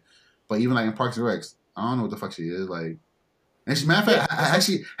little bit, but even like in Parks and Recs, I don't know what the fuck she is. Like, and she, matter of fact,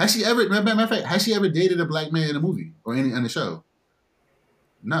 has she ever dated a black man in a movie or in the show?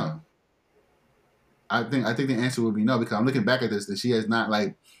 No. I think the answer would be no, because I'm looking back at this that she has not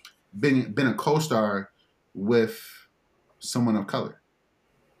like been a co-star with someone of color.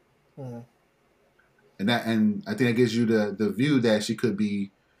 Mm-hmm. And I think that gives you the view that she could be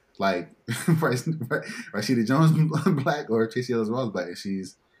like Rashida Jones black or Tracee Ellis Ross black. And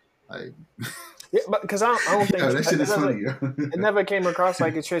she's like, yeah, but because I don't think that shit is funny. It never came across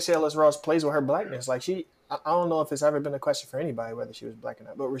like if Tracee Ellis Ross plays with her blackness. Like, I don't know if it's ever been a question for anybody whether she was black or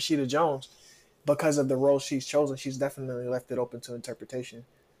not. But Rashida Jones, because of the role she's chosen, she's definitely left it open to interpretation,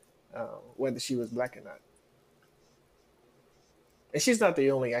 whether she was black or not. And she's not the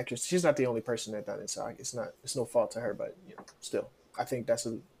only actress. She's not the only person that done it. So it's no fault to her. But still, I think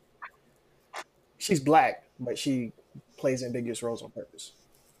she's black, but she plays ambiguous roles on purpose.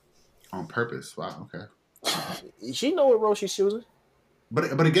 On purpose? Wow. Okay. She know what role she's choosing.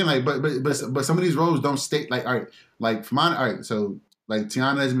 But again, like, but some of these roles don't state like, all right, like for mine, all right, so like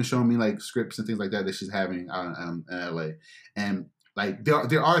Tiana has been showing me like scripts and things like that she's having out in LA, and like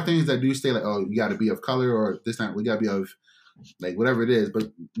there are things that do state like, oh, you got to be of color, or this time we got to be of like whatever it is.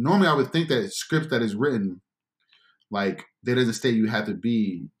 But normally I would think that script that is written, like, that doesn't state you have to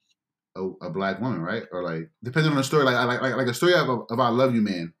be a black woman, right? Or like depending on the story, like a story of I Love You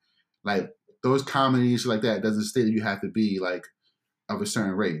Man, like those comedies like that doesn't state that you have to be like of a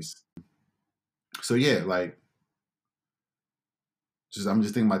certain race. So yeah, like I'm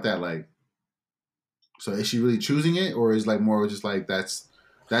just thinking about that, like, so is she really choosing it, or is like more just like that's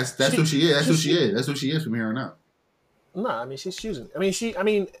who she is, that's who she is from here on out? No, I mean she's choosing. I mean I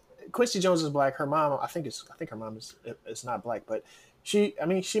mean Quincy Jones is black. Her mom, I think her mom is not black, but I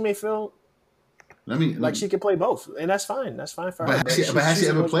mean she may feel Let like me she could play both, and that's fine. That's fine for her. But but she's has she choosing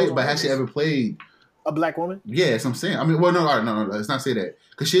ever which one played? But it has she is. ever played? A black woman? Yeah, that's what I'm saying. I mean, well, no, all right, no, let's not say that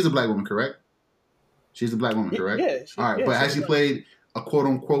because she is a black woman, correct? She's a black woman, correct? All right, but has she's a she black. played a quote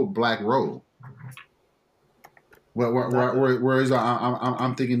unquote black role? Not that. Whereas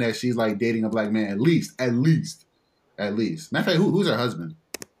I'm thinking that she's like dating a black man at least. Matter of fact, who's her husband?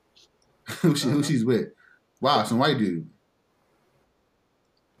 who I don't know. she's with? Wow, some white dude.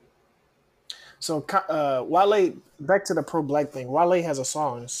 So Wale, back to the pro black thing. Wale has a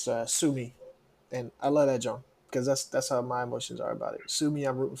song, it's, "Sue Me," and I love that song because that's how my emotions are about it. Sue me,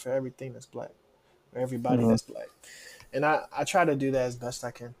 I'm rooting for everything that's black, or everybody Mm-hmm. that's black, and I try to do that as best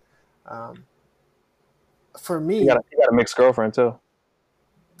I can. Um, for me, He got a mixed girlfriend too.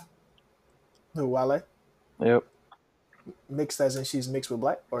 who Wale Yep. mixed as in she's mixed with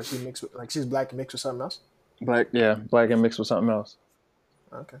black, or she mixed with like she's black and mixed with something else. Black, yeah, black and mixed with something else.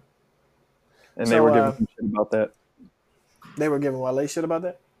 Okay, And they so were giving some shit about that. they were giving Wale shit about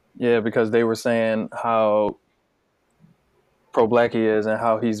that. Yeah, because they were saying how pro black he is and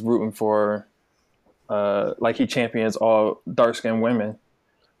how he's rooting for, like he champions all dark skinned women,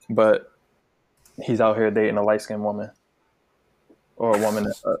 but he's out here dating a light skinned woman or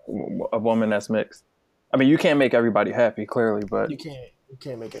a woman that's mixed. I mean, you can't make everybody happy, clearly, but You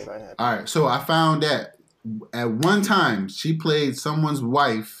can't make everybody happy. All right, so I found that at one time she played someone's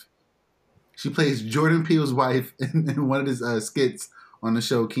wife. She plays Jordan Peele's wife in one of his skits on the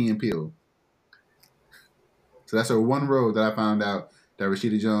show Key and Peele. So that's her one role that I found out that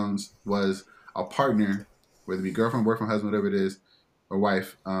Rashida Jones was a partner, whether it be girlfriend, boyfriend, husband, whatever it is, or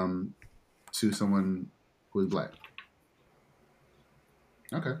wife, to someone who is black.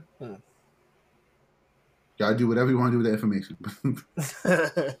 Okay. Y'all do whatever you want to do with that information.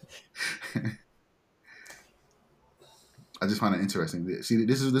 I just find it interesting. See,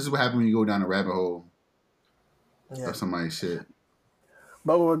 this is what happens when you go down a rabbit hole of somebody's shit.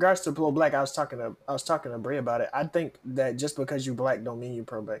 But with regards to pro black, I was talking to Bray about it. I think that just because you black don't mean you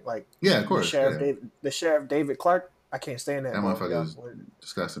pro black. Like yeah, of course. The sheriff David Clark, I can't stand that. That motherfucker is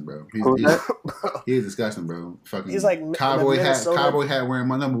disgusting, bro. He is disgusting, bro. Fucking he's like cowboy hat wearing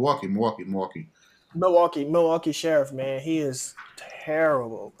my number. Milwaukee sheriff, man. He is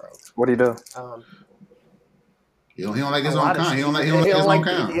terrible, bro. What do you do? He don't like his own kind. He don't like his own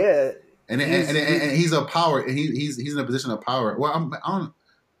kind. Yeah. And he's a power. And he's in a position of power. Well, I don't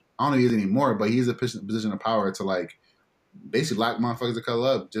know if he is anymore, but he's a position of power to like basically lock motherfuckers of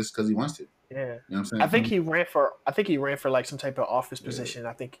color up just because he wants to. Yeah, you know what I'm saying. I think he ran for like some type of office position.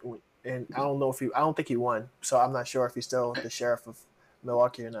 I think, and I don't think he won. So I'm not sure if he's still the sheriff of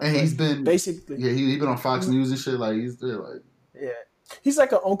Milwaukee or not. And he's been basically he's been on Fox News and shit. Like he's there, like he's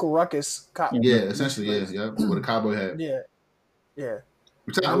like an Uncle Ruckus cop. Yeah, essentially, with a cowboy hat. Yeah.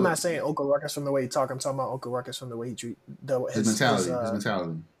 I'm not saying Uncle Ruckus from the way he talk. I'm talking about Uncle Ruckus from the way he treat his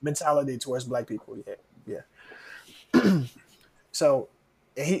mentality towards black people. Yeah. So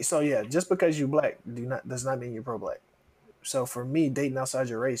just because you black does not mean you're pro black. So for me, dating outside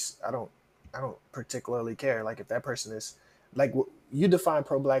your race, I don't particularly care. Like if that person is like you define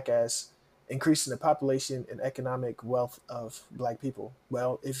pro black as increasing the population and economic wealth of black people.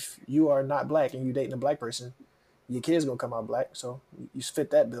 Well, if you are not black and you dating a black person, your kid's gonna come out black, so you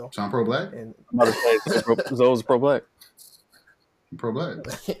fit that bill. So I'm pro black. And Zoe's pro black. I'm pro black.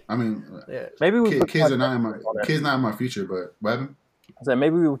 I mean, maybe kids are not in my future, but what happened? I said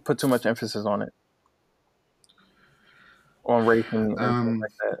maybe we put too much emphasis on it, on race and things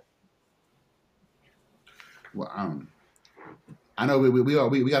like that. Well, I know we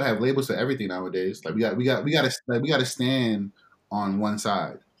gotta have labels for everything nowadays. Like we gotta stand on one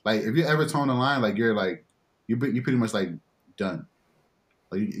side. Like if you ever tone the line, like you're pretty much like done.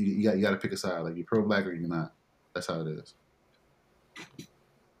 Like you got to pick a side. Like you're pro black or you're not. That's how it is.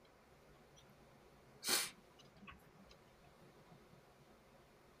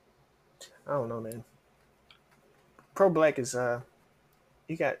 I don't know, man. Pro black is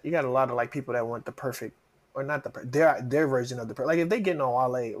you got a lot of like people that want the perfect or not their version of the perfect. Like if they get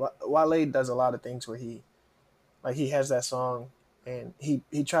on Wale does a lot of things where he has that song and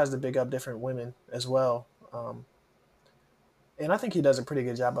he tries to big up different women as well. And I think he does a pretty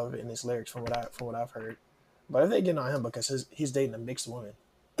good job of it in his lyrics from what I've heard. But if they get on him because he's dating a mixed woman,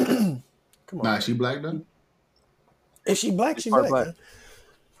 come on. Nah, is she black though? If she black, she's black.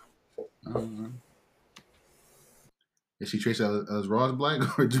 Is she Tracy Ellis Ross black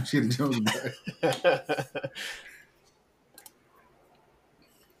or Rashida Jones black?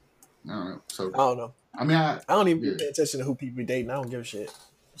 I don't know. So I don't know. I mean, I don't even yeah. pay attention to who people dating. I don't give a shit.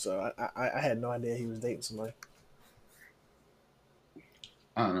 So I had no idea he was dating somebody.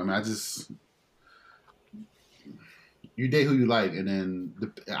 I don't know, man. You date who you like, and then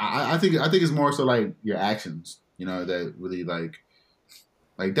I think it's more so like your actions, that really like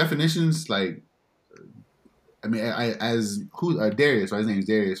definitions. Like, I mean, Darius, right? His name's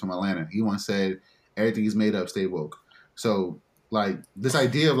Darius from Atlanta. He once said, "Everything is made up. Stay woke." So, like this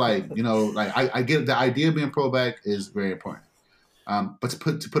idea of like I get the idea of being pro-black is very important. But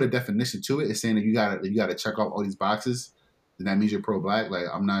to put a definition to it, it's saying that you gotta check off all these boxes, then that means you're pro-black. Like,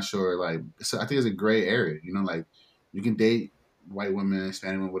 I'm not sure. Like, so I think it's a gray area. Like you can date white women,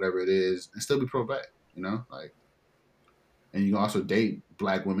 Hispanic women, whatever it is, and still be pro-black. Like, and you can also date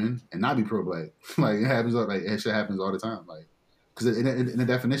black women and not be pro-black. Like, it happens. Like, it shit happens all the time. Like, because in the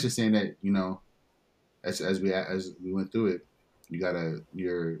definition saying that as we went through it,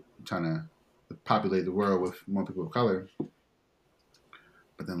 you're trying to populate the world with more people of color.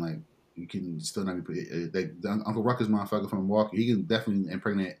 But then, like, you can still not be like Uncle Ruckus motherfucker from Milwaukee. He can definitely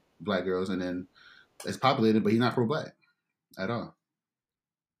impregnate black girls, and then it's populated, but he's not pro-black at all.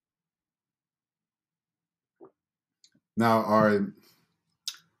 Now, are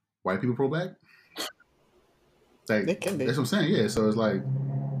white people pro-black? Like, They can be. That's what I'm saying. Yeah. So it's like,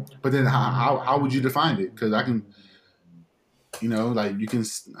 but then how would you define it? Because I can, like you can.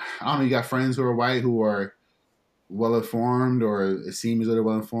 I don't know. You got friends who are white who are well informed, or it seems that they're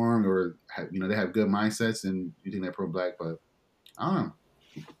well informed, or they have good mindsets, and you think they're pro-black. But I don't know.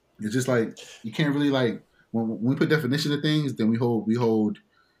 It's just like you can't really like when we put definition of things, then we hold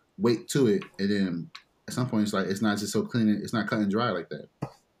weight to it, and then at some point it's like it's not just so clean. It's not cut and dry like that.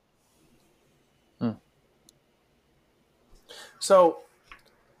 So,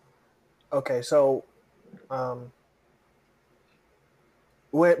 okay, so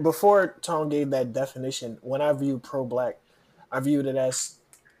before Tone gave that definition, when I viewed pro-black, I viewed it as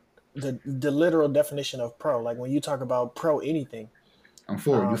the literal definition of pro. Like when you talk about pro anything, I'm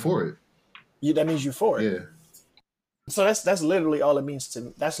for it. You for it? That means you for it. Yeah. So that's literally all it means to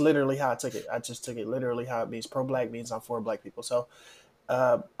me. That's literally how I took it. I just took it literally how it means. Pro-black means I'm for black people. So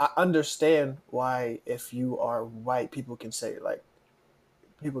I understand why if you are white, people can say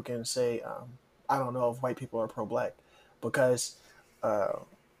I don't know if white people are pro-black, because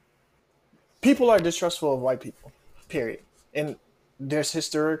people are distrustful of white people, period. And there's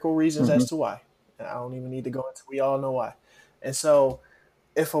historical reasons as to why. And I don't even need to go into. We all know why. And so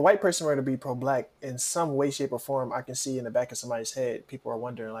if a white person were to be pro-black in some way, shape, or form, I can see in the back of somebody's head, people are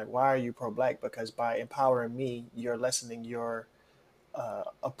wondering, like, why are you pro-black? Because by empowering me, you're lessening your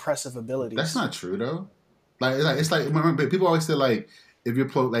oppressive abilities. That's not true though. It's like remember, people always say like if you're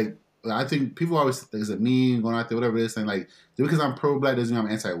pro, like I think people always there's a meme going out there, whatever it is, saying like just because I'm pro-black doesn't mean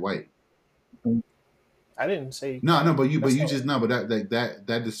I'm anti-white. I didn't say no, but you just know, but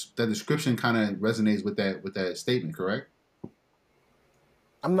that description kind of resonates with that statement, correct?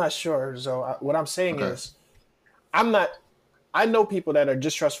 I'm not sure. So what I'm saying is, I know people that are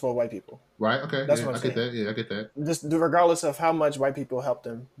distrustful of white people. Right. Okay. That's what I'm saying. Get that. Yeah, I get that. Just regardless of how much white people help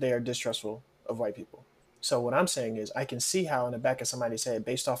them, they are distrustful of white people. So what I'm saying is, I can see how in the back of somebody's head,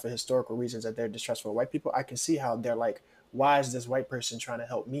 based off of historical reasons that they're distrustful of white people, I can see how they're like, why is this white person trying to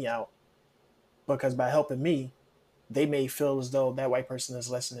help me out? Because by helping me, they may feel as though that white person is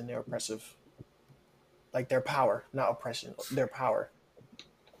lessening their oppressive, like their power, not oppression, their power.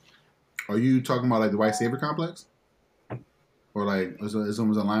 Are you talking about like the white savior complex? Or like is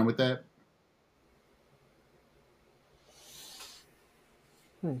almost in line with that?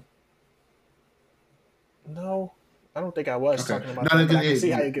 No, I don't think I was talking about that. I can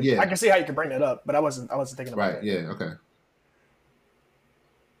see how you could. I can see how you could bring that up, but I wasn't thinking about that. Right. Yeah. Okay.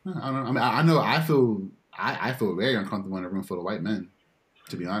 I don't know. I mean, I know. I feel very uncomfortable in a room full of white men.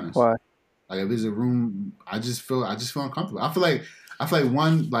 To be honest. Why? Like if there's a room, I just feel uncomfortable. I feel like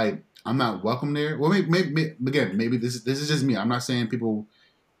one like I'm not welcome there. Well, maybe again, maybe this is just me. I'm not saying people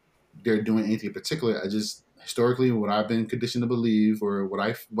they're doing anything in particular. I just historically what I've been conditioned to believe or what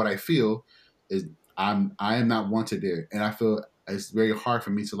I feel is I am not wanted there, and I feel it's very hard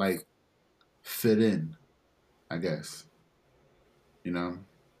for me to like fit in. I guess,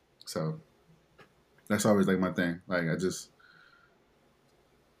 so that's always like my thing. Like I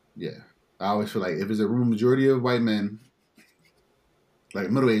always feel like if it's a room majority of white men, like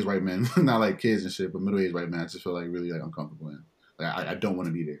middle-aged white men, not like kids and shit, but middle-aged white men, I just feel like really like uncomfortable in. Like I don't want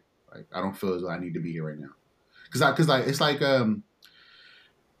to be there. Like I don't feel as though I need to be here right now. Cause it's like because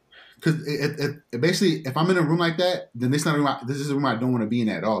it basically if I'm in a room like that, then this is a room I don't want to be in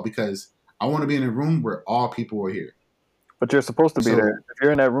at all because I want to be in a room where all people are here. But you're supposed to be there. If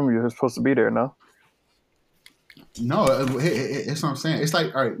you're in that room, you're supposed to be there, no? No, it's what I'm saying. It's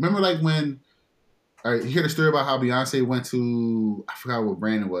like, all right, remember like when, all right, you hear the story about how Beyonce went to, I forgot what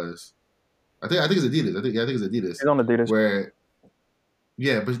brand it was. I think it's Adidas. I think it's Adidas. She's on Adidas. Where,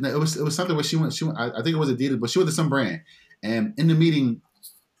 yeah, but it was something where she went. I think it was Adidas, but she went to some brand, and in the meeting,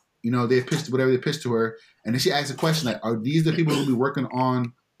 they pitched whatever they pitched to her, and then she asked a question like, "Are these the people who will be working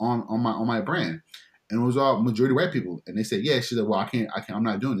on my brand?" And it was all majority white people, and they said, "Yeah." She said, "Well, I can't. I'm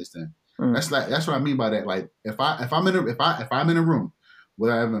not doing this then." That's what I mean by that. Like, if I'm in a room,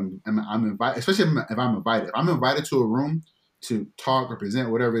 whether I'm invited, especially if I'm invited to a room to talk or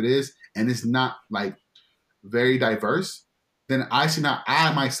present whatever it is, and it's not like very diverse, then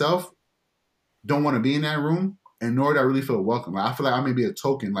I myself don't want to be in that room, and nor do I really feel welcome. Like, I feel like I may be a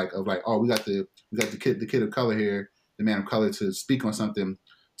token, like of like, oh, we got the kid of color here, the man of color, to speak on something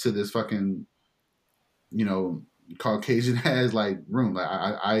to this fucking, Caucasian ass like room. Like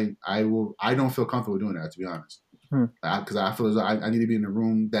I don't feel comfortable doing that, to be honest, because I feel as though I need to be in a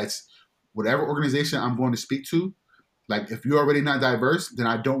room that's whatever organization I'm going to speak to. Like, if you're already not diverse, then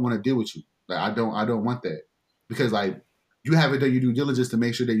I don't want to deal with you. Like, I don't want that, because like you haven't done your due diligence to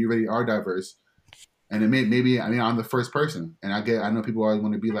make sure that you already are diverse. And it maybe I'm the first person, and I know people always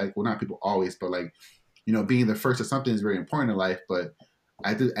want to be like, well, not people always, but like, being the first of something is very important in life. But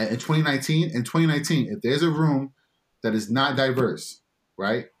in 2019, if there's a room that is not diverse,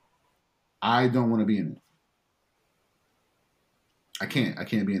 right, I don't want to be in it. I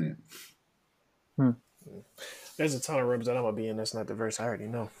can't be in it. There's a ton of rooms that I'm gonna be in that's not diverse. I already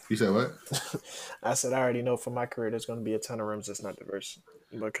know. You said what? I said I already know for my career there's gonna be a ton of rooms that's not diverse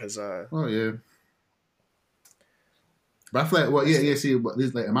because. Oh yeah. But I feel like, well, yeah. See,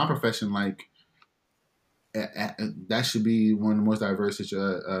 this, like, in my profession, like, that should be one of the most diverse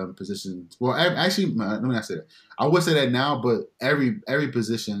positions. Well, actually, let me not say that. I would say that now, but every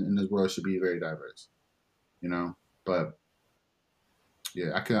position in this world should be very diverse. But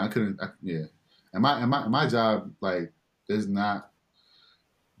yeah, I couldn't. Yeah, and my job, like, there's not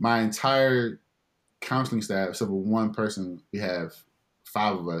my entire counseling staff except for one person. We have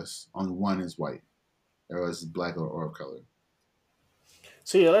 5 of us. Only one is white. Or is black or of color.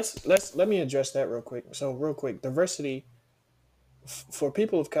 So yeah, let me address that real quick. So real quick, diversity for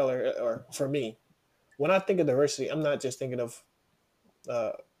people of color, or for me, when I think of diversity, I'm not just thinking of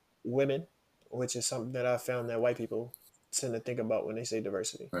women, which is something that I found that white people tend to think about when they say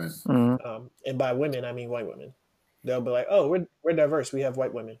diversity. Right. And by women, I mean white women. They'll be like, "Oh, we're diverse. We have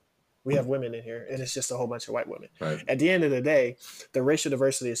white women. We have women in here, and it's just a whole bunch of white women." Right. At the end of the day, the racial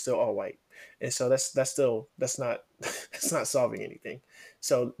diversity is still all white, and so that's not it's not solving anything.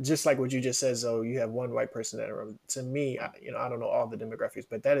 So just like what you just said, Zoe, you have one white person in a room. To me, I don't know all the demographics,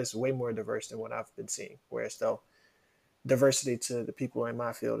 but that is way more diverse than what I've been seeing. Whereas though diversity to the people in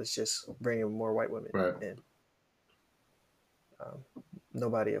my field is just bringing more white women in,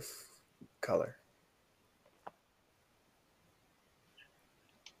 nobody of color.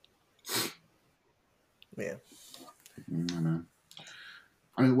 Yeah.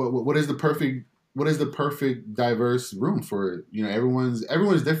 I mean, what is the perfect diverse room for? Everyone's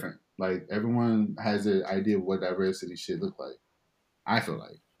different. Like, everyone has an idea of what diversity should look like. I feel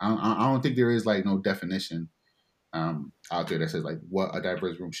like I don't think there is like no definition out there that says like what a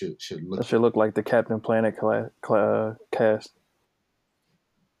diverse room should look. It should look like the Captain Planet cast.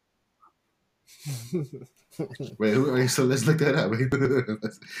 Wait, so let's look that up. Let's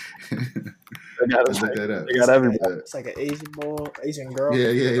look that up. They got everybody. It's like an Asian girl.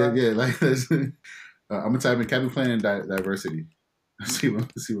 Yeah. Like, I'm gonna type in Captain Planet diversity. Let's see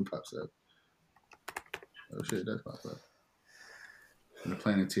what pops up. Oh shit, that pops up. And the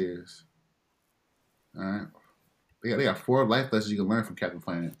Planeteers. All right, they got 4 life lessons you can learn from Captain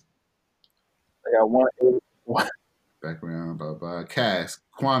Planet. They got one. Background, blah blah. Cast: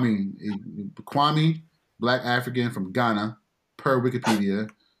 Kwame, Black African from Ghana, per Wikipedia.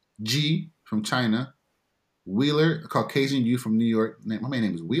 G from China. Wheeler, a Caucasian youth from New York. My man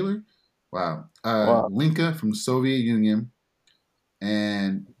name is Wheeler. Wow. Winka from Soviet Union,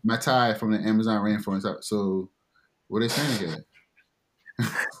 and Matai from the Amazon rainforest. So, what are they saying here?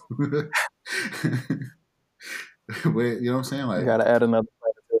 Wait, you know what I'm saying? Like, you gotta add another.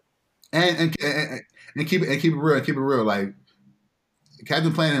 And keep it real. Like,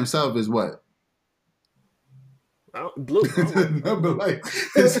 Captain Planet himself is what? Blue. No, but like,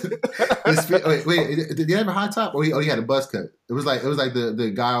 wait, did he have a high top? Or he had a buzz cut? It was like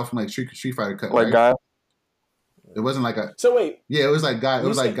the guy from like Street Fighter cut. Like, right? guy. It wasn't like a. So wait. Yeah, it was like guy. It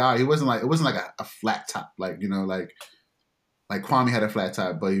was like guy. It wasn't like a flat top. Like, like Kwame had a flat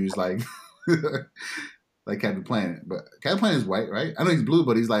top, but he was like like Captain Planet. But Captain Planet is white, right? I know he's blue,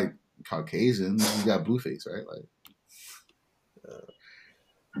 but he's like Caucasian. He's got blue face, right? Like,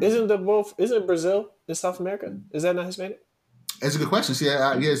 Isn't Brazil in South America? Is that not Hispanic? It's a good question. See,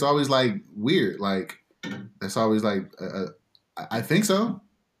 yeah, it's always like weird. Like it's always like I think so.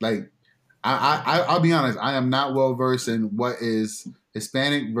 Like I'll be honest. I am not well versed in what is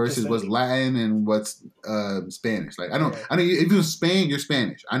Hispanic versus what's Latin and what's Spanish. Like I know if you're Spain, you're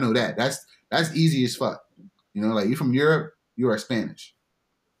Spanish. I know that. That's easy as fuck. You know, like you're from Europe, you are Spanish.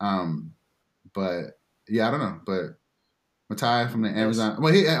 But yeah, I don't know. But Matai from the Amazon.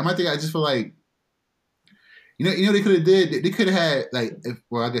 Well, I just feel like you know they could have did. They could have had like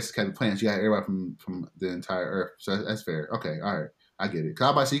I guess it's kind of plans. You got everybody from the entire Earth, so that's fair. Okay, all right, I get it. Cause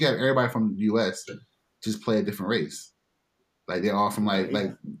I'm about to say you got everybody from the U.S. just play a different race. Like they're all from like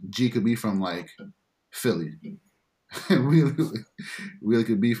G could be from like Philly. really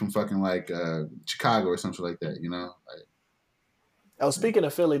could be from fucking like Chicago or something like that. You know. Like, speaking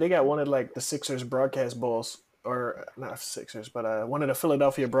of Philly, they got one of like the Sixers broadcast balls. Or not Sixers, but one of the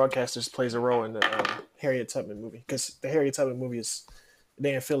Philadelphia broadcasters plays a role in the Harriet Tubman movie because the Harriet Tubman movie is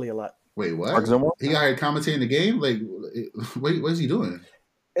they in Philly a lot. Wait, what? He got here commentating the game? Like, wait, what is he doing?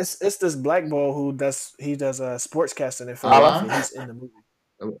 It's this black boy who does sportscasting in Philadelphia. He's in the movie.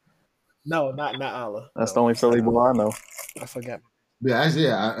 No, not Allah. That's the only Philly boy I know. I forgot.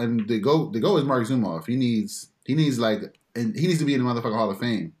 Yeah, and the go is Mark Zumoff. He needs like, and he needs to be in the motherfucking Hall of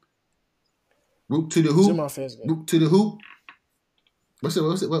Fame. Root to the hoop. Root to the hoop. What is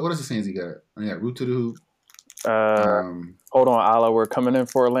the saying he got? Oh, yeah, root to the hoop. Hold on, Allah. We're coming in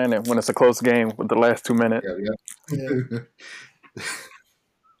for Atlanta when it's a close game with the last 2 minutes.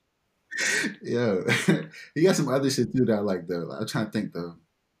 Yeah. He got some other shit too that I like though. I'm trying to think though.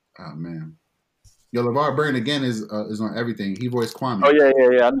 Oh man. Yo, LeVar Burton again is on everything. He voiced Kwame. Oh yeah.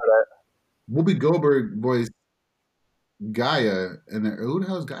 I know that. Whoopi Goldberg voiced Gaia, and who the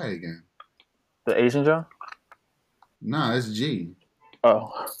hell is Gaia again? The Asian John? Nah, it's G.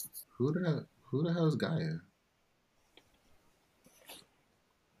 Oh. Who the hell is Gaia?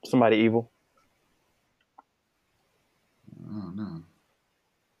 Somebody evil. Oh no.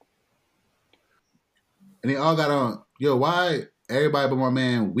 And they all got on. Yo, why everybody but my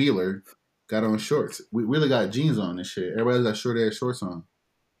man Wheeler got on shorts? Wheeler got jeans on and shit. Everybody got short ass shorts on,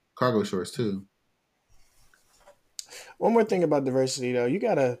 cargo shorts too. One more thing about diversity though, you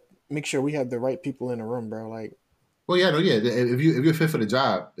gotta make sure we have the right people in the room, bro. Like, well, yeah, no, yeah. If you're fit for the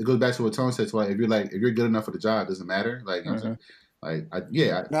job, it goes back to what Tone said. So like, if you're good enough for the job, it doesn't matter. Like, you know what I'm saying? Like,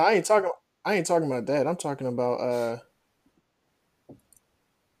 no, I ain't talking about that. I'm talking about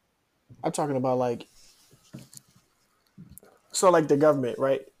like, so like the government,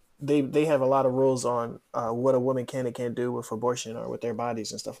 right? They have a lot of rules on what a woman can and can't do with abortion or with their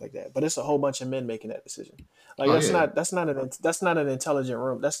bodies and stuff like that. But it's a whole bunch of men making that decision. Like that's not an intelligent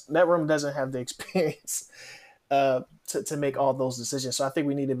room. That room doesn't have the experience to make all those decisions. So I think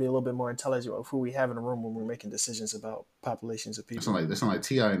we need to be a little bit more intelligent of who we have in the room when we're making decisions about populations of people. That's not like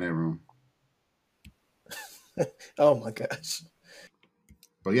T.I. in that room. Oh my gosh.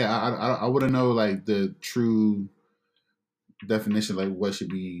 But yeah, I want to know like the true definition, like what should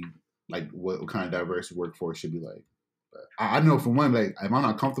be like what kind of diverse workforce should be like. But I know for one, like if I'm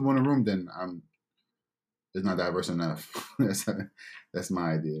not comfortable in a room, then it's not diverse enough. that's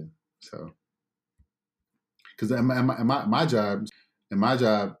my idea. So because in my job, in my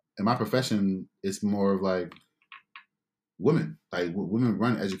profession, it's more of like women. Like women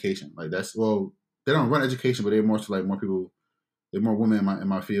run education. Like they don't run education, but they're more to like more people. There are more women in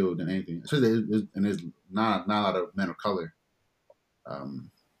my field than anything. And there's not a lot of men of color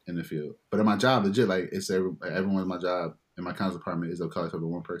in the field. But in my job, legit, like it's everyone in my job in my council department is of color except for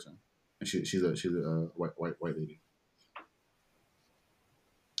one person, and she's a white lady,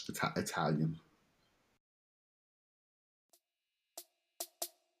 Italian.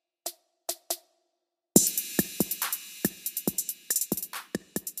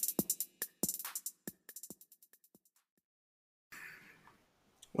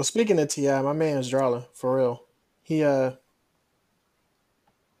 Well, speaking of T.I., my man is Drawler, for real.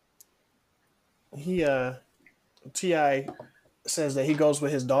 T.I. says that he goes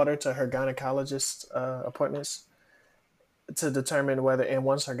with his daughter to her gynecologist appointments to determine whether, and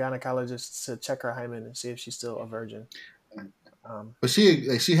wants her gynecologist to check her hymen and see if she's still a virgin. But she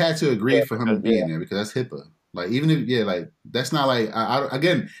had to agree for him to be in there because that's HIPAA. Like even if like that's not like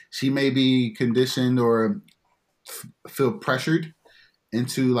again, she may be conditioned or feel pressured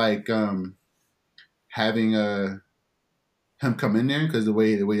into like having him come in there because the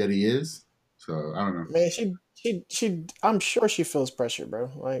way that he is. So I don't know. Man, she I'm sure she feels pressure, bro.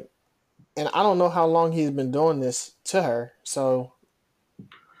 Like, and I don't know how long he's been doing this to her. So,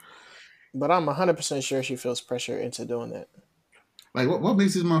 but I'm 100% sure she feels pressure into doing that. Like, what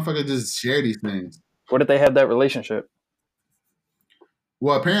makes this motherfucker just share these things? Where did they have that relationship?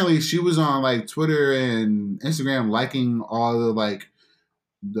 Well, apparently she was on like Twitter and Instagram liking all the like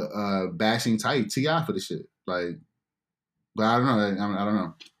the bashing Ti for the shit. Like, but I don't know. I don't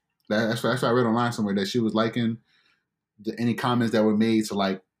know. That's what I read online somewhere that she was liking any comments that were made to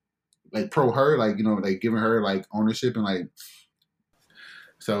like pro her, like like giving her like ownership and like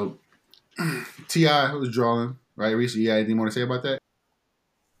so. Ti was drawing right. Reese, you got anything more to say about that?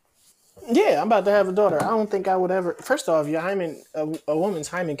 Yeah, I'm about to have a daughter. I don't think I would ever. First off, your hymen, a woman's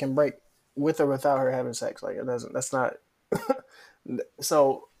hymen can break with or without her having sex. Like it doesn't. That's not.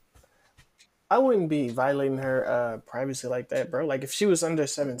 So I wouldn't be violating her privacy like that, bro. Like if she was under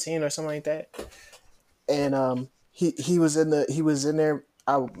 17 or something like that, and he was in there,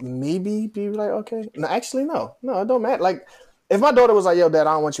 I would maybe be like, okay, no, actually no, it don't matter. Like if my daughter was like, yo, dad,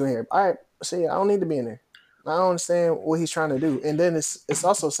 I don't want you in here. All right, see, I don't need to be in there. I don't understand what he's trying to do. And then it's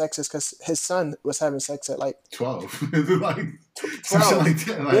also sexist because his son was having sex at like 12, like 12. like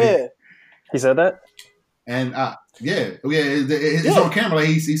that. Like, yeah. He said that? And it's on camera. Like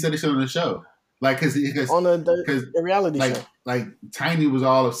he said it shit on the show. Like because on the reality like, show. Like Tiny was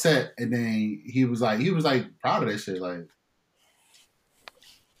all upset, and then he was like proud of that shit. Like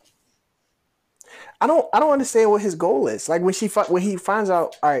I don't understand what his goal is. Like when he finds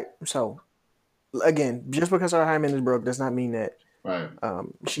out. All right, so again, just because her hymen is broke does not mean that right.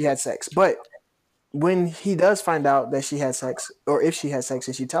 She had sex. But when he does find out that she had sex, or if she had sex,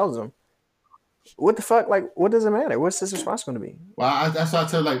 and she tells him, what the fuck? Like, what does it matter? What's his response going to be? Well, that's why I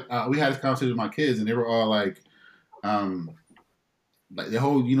tell like we had this conversation with my kids, and they were all like the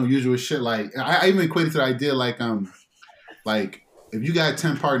whole usual shit. Like I even equated to the idea like if you got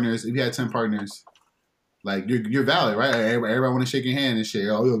 10 partners, if you had 10 partners, like you're valid, right? Everybody want to shake your hand and shit.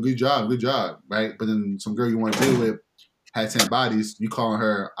 Oh, yo, good job, right? But then some girl you want to deal with had 10 bodies, you calling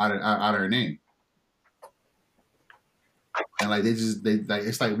her out of her name, and like they like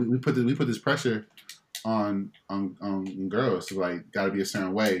it's like we put this pressure on girls to like got to be a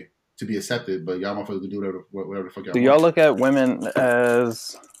certain way to be accepted, but y'all motherfuckers can do whatever the fuck y'all Do want. y'all look at women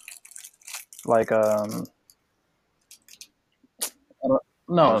as like no,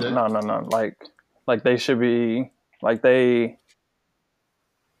 like they should be like they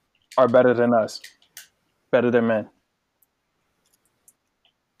are better than us, better than men?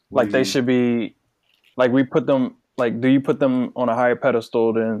 Like they should be like we put them like do you put them on a higher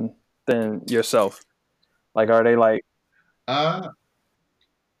pedestal than yourself? Like are they like I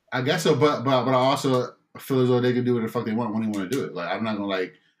guess so, but I also feel as though they can do what the fuck they want when they want to do it. Like I'm not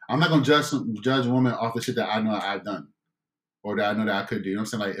gonna judge a woman off the shit that I know I've done or that I know that I could do. You know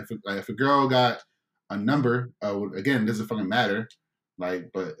what I'm saying? Like if a girl got a number, again, it doesn't fucking matter.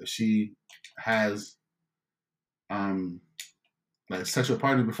 Like, but if she has like sexual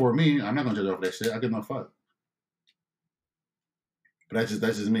partner before me, I'm not gonna judge her for that shit. I give no fuck. But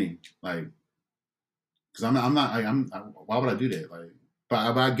that's just me. Like, because I'm not. Why would I do that? Like,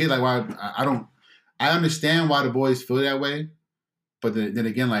 but I get like why I don't. I understand why the boys feel that way, but then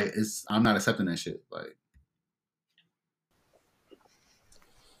again, like I'm not accepting that shit. Like,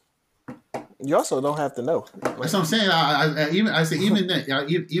 You also don't have to know. Like, that's what I'm saying. Even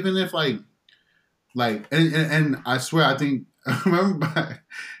if and I swear I think remember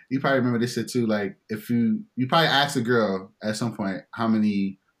you probably remember this shit too. Like if you probably asked a girl at some point how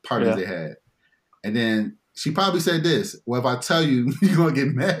many partners they had, and then she probably said this: "Well, if I tell you, you're gonna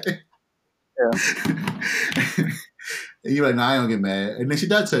get mad." Yeah. And you're like, "No, I don't get mad," and then she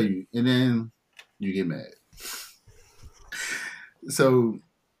does tell you, and then you get mad. So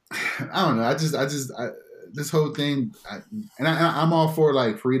I don't know. I just this whole thing, I'm all for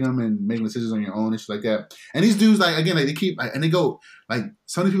like freedom and making decisions on your own and shit like that. And these dudes, like again, like they keep and they go like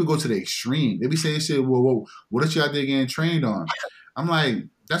some of the people go to the extreme. They be saying shit. Whoa, what if you out there getting trained on? I'm like,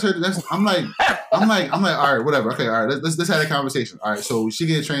 I'm like, all right, whatever. Okay, all right, let's have a conversation. All right, so she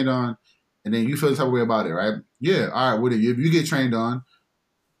get trained on, and then you feel the type of way about it, right? Yeah, all right. What if you get trained on,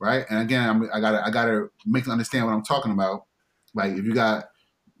 right? And again, I gotta make them understand what I'm talking about. Like if you got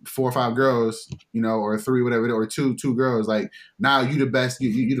 4 or 5 girls, or 3, whatever, or two girls, like now you the best,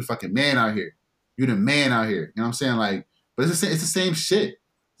 you the fucking man out here. You the man out here. You know what I'm saying? Like, but it's the same shit.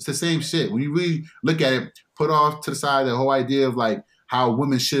 It's the same shit. When you really look at it, put off to the side the whole idea of like how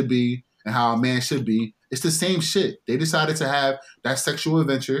women should be and how a man should be, it's the same shit. They decided to have that sexual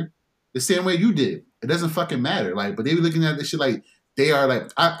adventure the same way you did. It doesn't fucking matter. Like, but they be looking at this shit like they are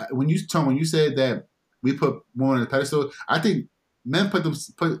like when you said that we put women on a pedestal, I think men put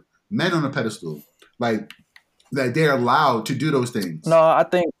men on a pedestal, like that they're allowed to do those things. No, I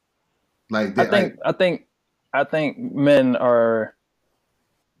think like I think men are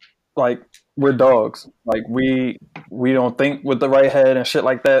like we're dogs. Like we don't think with the right head and shit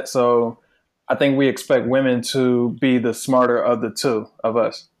like that. So I think we expect women to be the smarter of the two of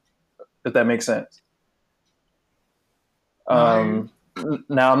us, if that makes sense. Now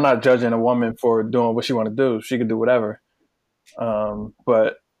I'm not judging a woman for doing what she want to do. She could do whatever.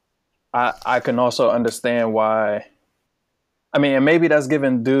 But I can also understand why. I mean, and maybe that's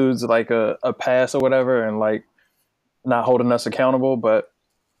giving dudes like a pass or whatever, and like not holding us accountable. But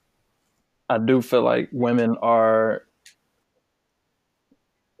I do feel like women are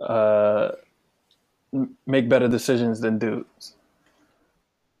make better decisions than dudes.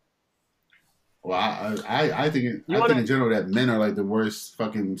 Well, I think in general that men are like the worst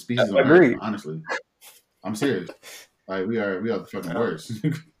fucking species on Agreed. Earth. Honestly, I'm serious. Like we are the fucking worst.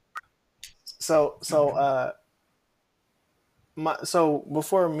 So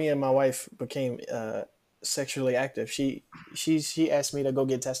before me and my wife became sexually active, she asked me to go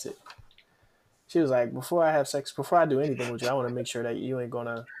get tested. She was like, before I have sex, before I do anything with you, I want to make sure that you ain't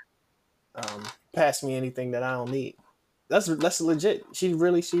gonna pass me anything that I don't need. That's legit. She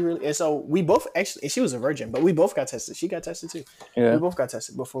really, and so we both actually. And she was a virgin, but we both got tested. She got tested too. Yeah. We both got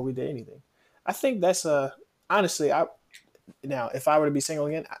tested before we did anything. I think that's honestly. Now, if I were to be single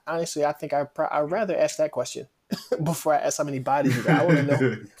again, honestly, I think I'd rather ask that question before I ask how many bodies you got. I want to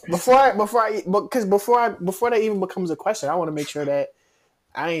know before that even becomes a question. I want to make sure that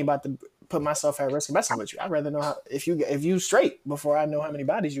I ain't about to put myself at risk messing with you. I'd rather know if you straight before I know how many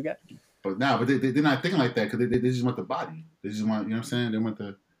bodies you got. But they're not thinking like that because they just want the body. They just want, you know what I'm saying? They want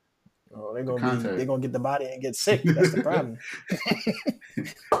the. Oh, they're gonna get the body and get sick. That's the problem.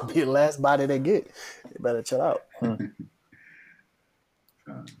 Be the last body they get. They better chill out.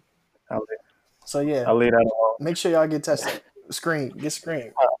 So yeah, I'll leave that alone. Make sure y'all get tested. Get screened.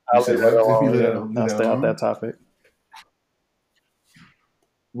 I'll leave that alone. I'll stay off that topic.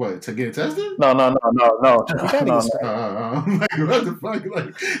 What, to get tested? No. You gotta get screened. Like, what the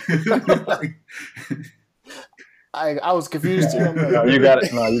fuck? Like, I was confused too. I'm like, No, you got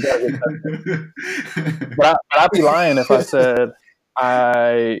it. No, you got to get tested. But I'd be lying if I said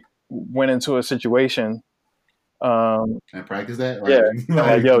I went into a situation. And practice that? Right? Yeah.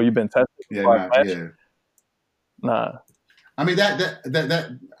 Like, yo, you've been tested. Yeah. Nah. I mean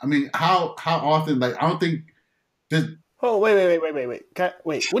that. I mean, how often? Like, I don't think. Oh, wait.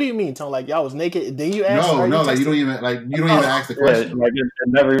 What do you mean, Tone? Like, y'all was naked? Then you ask? No. Like, you don't even ask the question. Yeah, like it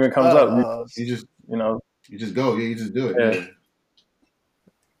never even comes up. You just you just go. Yeah, you just do it. Yeah.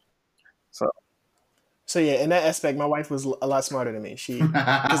 So yeah, in that aspect, my wife was a lot smarter than me.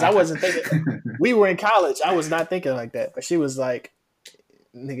 Because I wasn't thinking. We were in college. I was not thinking like that. But she was like,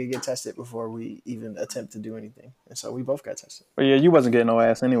 "Nigga, get tested before we even attempt to do anything." And so we both got tested. But yeah, you wasn't getting no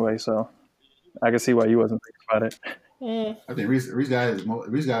ass anyway, so I can see why you wasn't thinking about it. I think Reese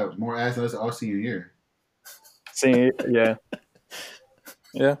got more ass than us all senior year. Yeah.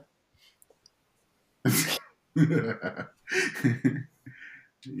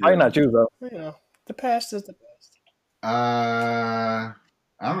 Probably not you though. You know, the past is the past. I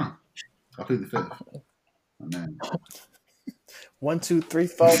don't know. I'll plead the fifth. Oh, man. 1, 2, 3,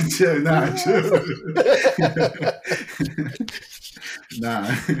 4.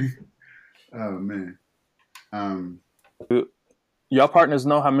 Nah. Oh man. Y'all partners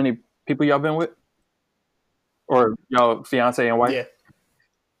know how many people y'all been with, or y'all fiance and wife?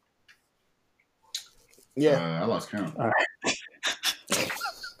 Yeah. I lost count. All right.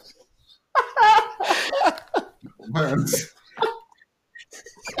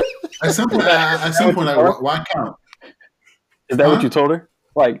 At some point, why count? Is that what you told her?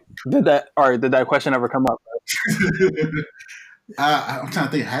 Like, did that question ever come up? I'm trying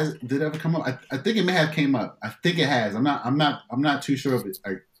to think. Did it ever come up? I think it may have came up. I think it has. I'm not too sure of it,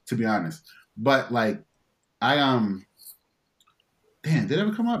 to be honest. But like, damn, did it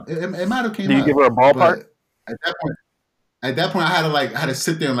ever come up? It might have came up. Did you give her a ballpark? At that point, I had to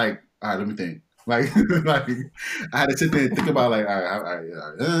sit there and like, all right, let me think. Like, I had to sit there and think about like, all right,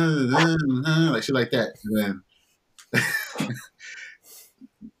 like shit like that. And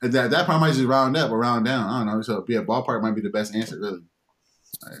then that part might just round up or round down. I don't know. So yeah, ballpark might be the best answer, really.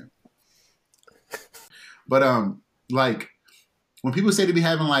 But like when people say to be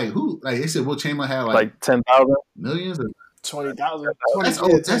having like they said Will Chamberlain had like 10,000 millions or 20,000.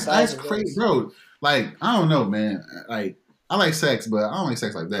 That's crazy, bro. Like I don't know, man. Like I like sex, but I don't like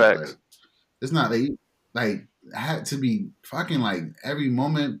sex like that. Like, it's not like had to be fucking like every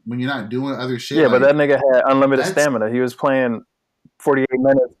moment when you're not doing other shit. Yeah, like, but that nigga had unlimited stamina. He was playing 48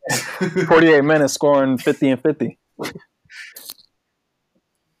 minutes, scoring 50 and 50. I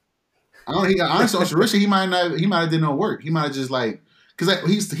don't know. Honestly, on Sharisha, he might have did no work. He might have just like because like,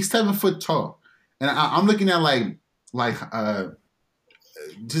 he's 7 foot tall, and I'm looking at like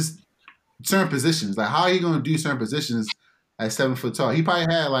just certain positions. Like, how are you gonna do certain positions at 7 foot tall? He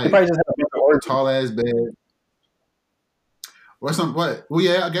probably had like just had a tall ass bed or something. What? Well,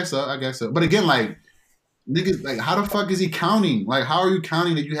 yeah, I guess so. But again, like niggas, like how the fuck is he counting? Like, how are you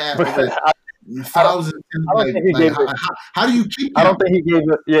counting that you have over thousands? How do you keep? I don't think he gave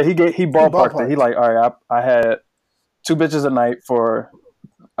it. Yeah, he ballparked it. He like, all right, I had 2 bitches a night for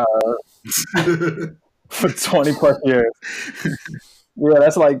 20 plus years. Yeah,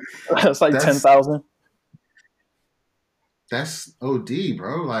 that's like 10,000. That's OD,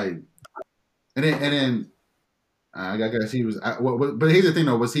 bro. Like, and then I guess he was. But here's the thing,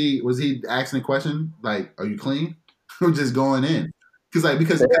 though. Was he asking a question like, "Are you clean?" or just going in?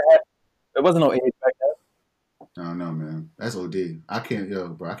 Because it wasn't no age back then. I don't know, man. That's OD. I can't,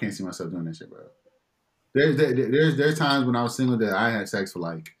 bro. I can't see myself doing that shit, bro. There's times when I was single that I had sex for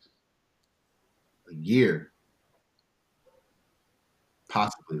like a year,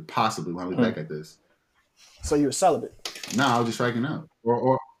 possibly when I look back at this. So you were celibate? No, I was just striking out,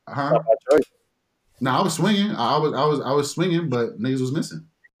 or huh? No, I was swinging. I was swinging, but niggas was missing.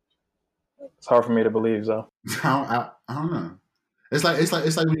 It's hard for me to believe, though. I don't know. It's like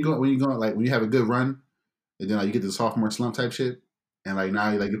when you go like when you have a good run, and then like you get the sophomore slump type shit, and like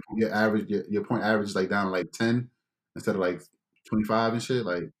now like your point average is like down to like 10 instead of like 25 and shit.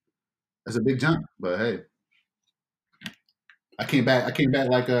 Like that's a big jump, but hey, I came back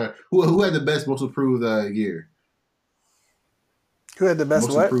like who had the best most improved year? Who had the best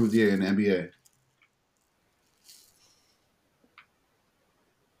most improved year in the NBA?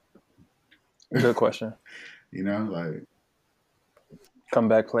 Good question. You know, like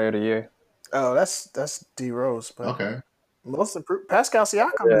comeback player of the year. Oh, that's D Rose. But okay. Most improved. Pascal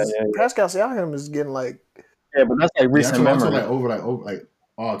Siakam. Pascal Siakam is getting like. Yeah, but that's like recent memory. Like over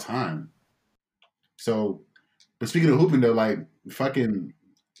all time. So, but speaking of hooping though, like fucking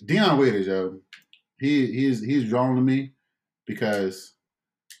Dion Waiters, yo, he's drawn to me because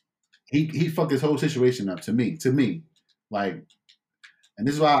he fucked this whole situation up to me, like, and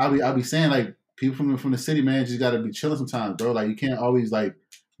this is why I'll be saying like people from the city, man, just gotta be chilling sometimes, bro. Like you can't always like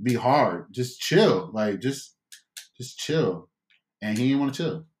be hard. Just chill, like just chill. And he didn't want to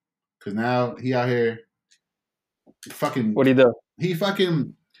chill because now he out here fucking. What'd he do? He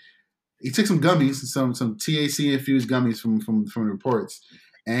took some gummies, some THC infused gummies from the reports,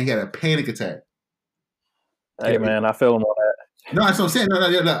 and he had a panic attack. Hey man, I feel him on that. No, that's what I'm saying.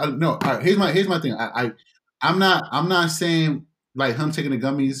 No. All right, here's my thing. I'm not saying like him taking the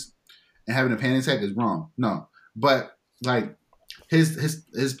gummies and having a panic attack is wrong. No, but like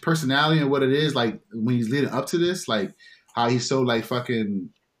his personality and what it is, like when he's leading up to this, like how he's so like fucking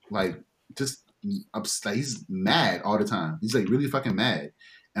like just like he's mad all the time. He's like really fucking mad.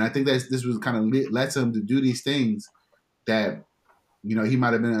 And I think that this was kind of led him to do these things that, you know, he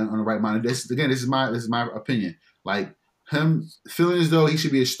might have been on the right mind. This is my opinion. Like him feeling as though he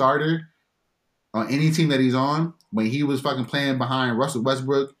should be a starter on any team that he's on. When he was fucking playing behind Russell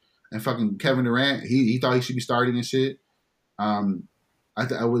Westbrook and fucking Kevin Durant, he thought he should be starting and shit. I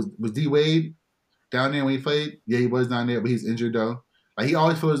was D Wade down there when he played? Yeah, he was down there, but he's injured though. Like he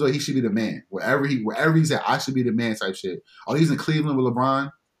always feels as though he should be the man. Wherever he's at, I should be the man type shit. Oh, he's in Cleveland with LeBron.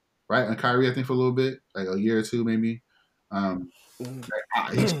 Right, and Kyrie, I think for a little bit, like a year or two, maybe. I think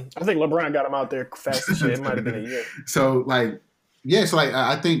LeBron got him out there fast as shit. It might have been a year. So, like, yeah. So, like,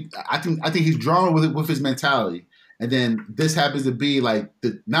 I think he's drawn with his mentality, and then this happens to be like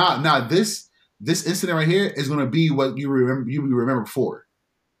this incident right here is going to be what you remember for.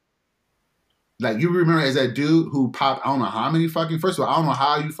 Like you remember as that dude who popped. I don't know how many fucking. First of all, I don't know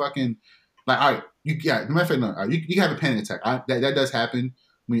how you fucking like. All right, no matter of fact, no. You have a panic attack. That does happen.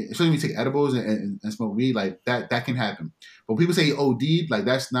 Especially when you take edibles and smoke weed, like that can happen. But people say he OD'd, like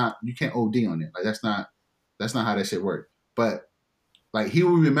that's not, you can't OD on it. Like that's not how that shit works. But like he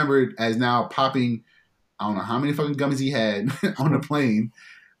will be remembered as now popping, I don't know how many fucking gummies he had on the plane.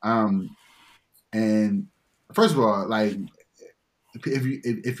 And first of all, like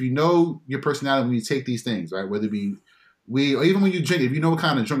if you know your personality when you take these things, right? Whether it be weed or even when you drink, if you know what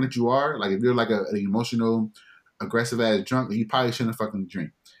kind of drunk that you are, like if you're like an emotional, aggressive ass drunk, then you probably shouldn't fucking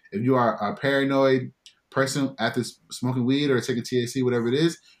drink. If you are a paranoid person after smoking weed or taking THC, whatever it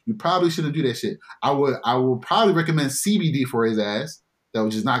is, you probably shouldn't do that shit. I will probably recommend CBD for his ass. That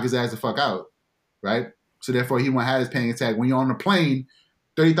would just knock his ass the fuck out, right? So therefore, he won't have his panic attack when you're on the plane,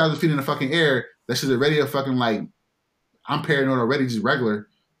 30,000 feet in the fucking air. That shit's already a fucking like, I'm paranoid already, just regular,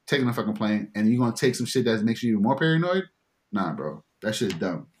 taking a fucking plane, and you're gonna take some shit that makes you even more paranoid? Nah, bro, that shit's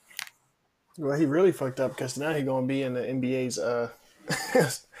dumb. Well, he really fucked up because now he's gonna be in the NBA's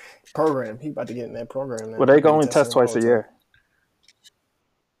Program. He about to get in that program now. Well, they He can be only testing test him all twice the a time. year.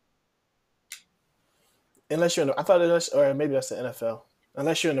 Unless you're in I thought it was, or maybe that's the NFL.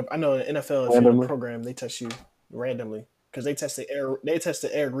 Unless you're in I know in the NFL, if you're in a Randomly. program, they test you randomly because they tested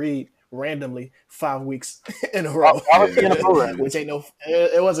Eric Reed randomly 5 weeks in a row, Why was he in a Yeah, program? which ain't no.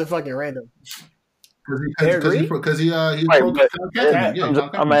 It wasn't fucking random. Eric because he Reed? he Right, pro but Kaepernick. Yeah, I'm Colin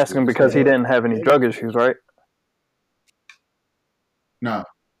Kaepernick asking school. because he Yeah. didn't have any drug issues, right? No,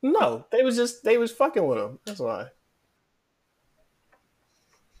 No, they was fucking with him. That's why.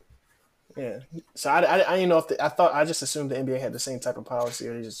 Yeah. So I didn't know if I just assumed the NBA had the same type of policy,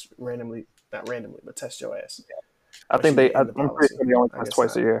 or they just randomly, not randomly, but test your ass. I think Or should be in I'm the pretty policy. sure they only I test guess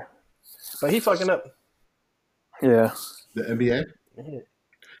twice a not. year. But he fucking up. Yeah. the NBA. Yeah.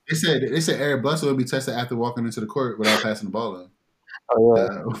 They said Eric Bledsoe would be tested after walking into the court without passing the ball in. Oh, yeah.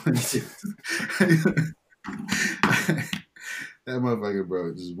 That motherfucker,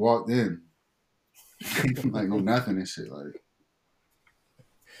 bro, just walked in like no nothing and shit. Like,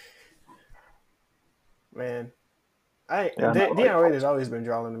 Man, Yeah, Deion Waiters always been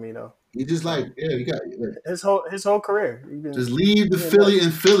drawing to me though. he just like, yeah, you got His whole career. He been, just leave the Yeah, Philly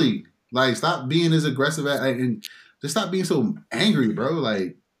in Philly. Like, stop being as aggressive and just stop being so angry, bro.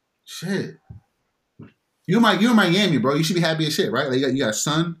 Like, shit. You're in Miami, bro. You should be happy as shit, right? Like, you got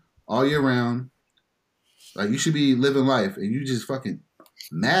sun all year round. Like, you should be living life, and you just fucking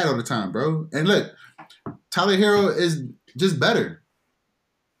mad all the time, bro. And look, Tyler Hero is just better.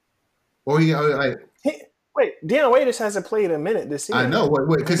 Or he like. Wait, Deion Waiters hasn't played a minute this season. I know what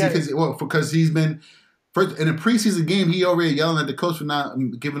because he's been first in a preseason game. He already yelling at the coach for not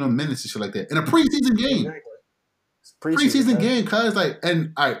giving him minutes and shit like that in a preseason game. Exactly. Preseason game, cuz like,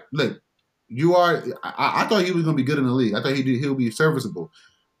 and all right, look, you are. I thought he was gonna be good in the league. I thought he'll be serviceable,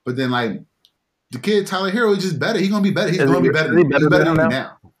 but then like the kid Tyler Hero is just better. He's gonna be better. He's gonna be better. He's better than him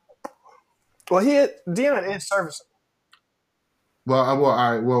now. Well, Deion is serviceable. Well, all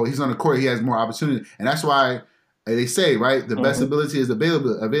right. Well, he's on the court. He has more opportunity, and that's why they say, right, the best ability is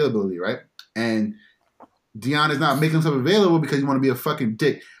availability, right? And Deion is not making himself available because you want to be a fucking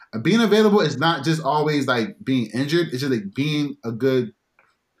dick. Being available is not just always like being injured. It's just like being a good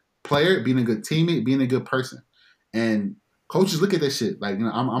player, being a good teammate, being a good person. And coaches look at that shit. Like, you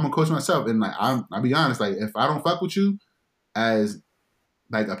know, I'm a coach myself, and like I'll be honest. Like, if I don't fuck with you as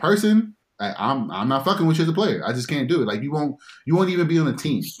like a person, like, I'm not fucking with you as a player. I just can't do it. Like, you won't even be on the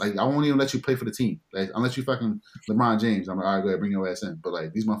team. Like, I won't even let you play for the team. Like, unless you fucking LeBron James, I'm like, all right, go ahead, bring your ass in. But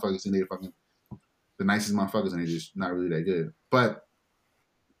like, these motherfuckers think they're fucking the nicest motherfuckers, and they're just not really that good. But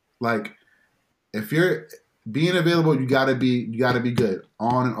like, if you're being available, you gotta be good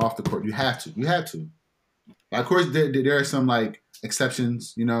on and off the court. You have to. Like, of course, there are some like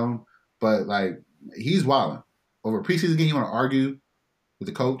exceptions, you know, but like, he's wilding over a preseason game. He want to argue with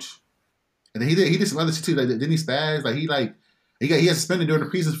the coach. And then he did some other shit too. Like, didn't he spaz? Like, he got suspended during the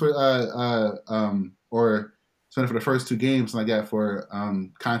preseason for or suspended for the first 2 games, something like that, for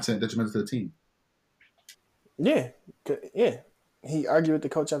content detrimental to the team. Yeah. He argued with the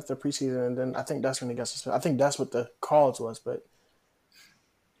coach after the preseason, and then I think that's when he got suspended. I think that's what the cause was, but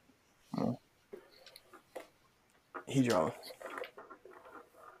he drawing.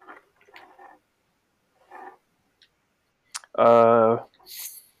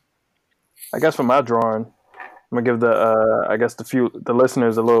 I guess for my drawing, I'm gonna give the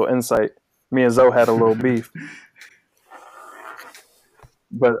listeners a little insight. Me and Zoe had a little beef,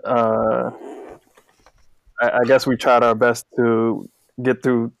 but I guess we tried our best to get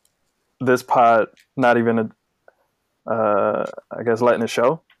through this pod, not even I guess letting it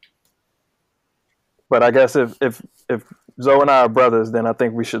show. But I guess if Zoe and I are brothers, then I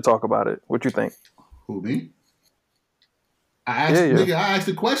think we should talk about it. What you think? Who, me? I asked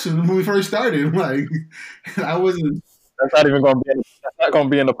the question when we first started. Like, I wasn't. That's not going to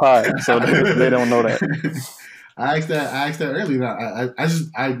be in the pod, so they don't know that. I asked that earlier.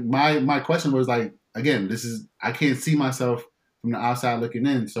 My question was like, again, I can't see myself from the outside looking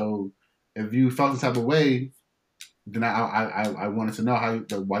in. So if you felt the type of way, then I wanted to know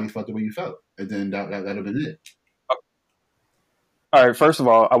why you felt the way you felt, and then that'd have been it. All right. First of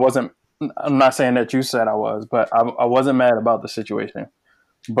all, I'm not saying that you said I was, but I wasn't mad about the situation.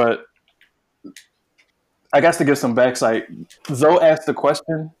 But I guess to give some backsight, Zoe asked the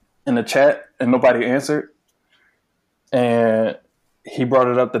question in the chat and nobody answered. And he brought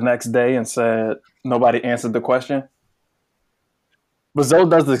it up the next day and said nobody answered the question. But Zoe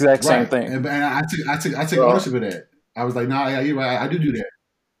does the exact same thing. And I took ownership of that. I was like, nah, yeah, you're right. I do that.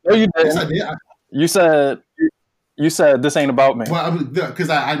 No, you didn't. Yes, I did. You said this ain't about me. Well,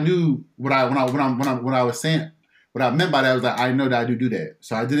 because I knew when I was saying What I meant by that was like, I know that I do that.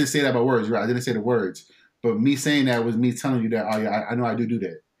 So I didn't say that by words, right? I didn't say the words. But me saying that was me telling you that, oh, yeah, I know I do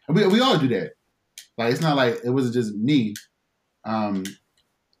that. And we all do that. Like, it's not like it wasn't just me.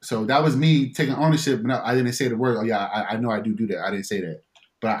 So that was me taking ownership. But no, I didn't say the word, oh, yeah, I know I do that. I didn't say that.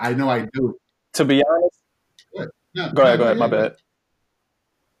 But I know I do. To be honest, go ahead, my bad.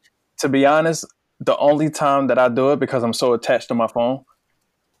 To be honest, the only time that I do it, because I'm so attached to my phone,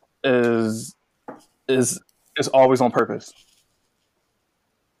 is always on purpose.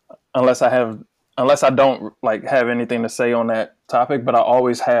 Unless I don't like have anything to say on that topic, but I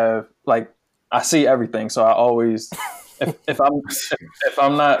always have, like, I see everything, so I always if I'm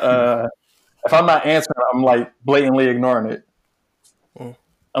not answering, I'm like blatantly ignoring it.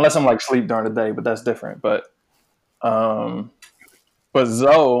 Unless I'm like sleep during the day, but that's different. But Zoe,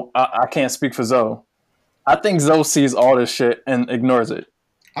 I can't speak for Zoe. I think Zoe sees all this shit and ignores it.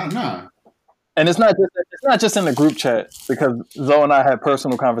 I don't know. And it's not just in the group chat, because Zoe and I have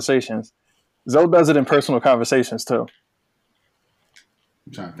personal conversations. Zoe does it in personal conversations too.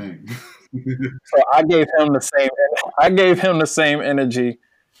 I'm trying to think. So I gave him the same energy.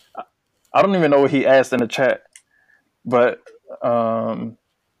 I don't even know what he asked in the chat, but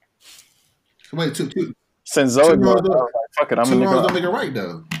wait, since Zoe, like, fuck it, I'm gonna go. Don't make it right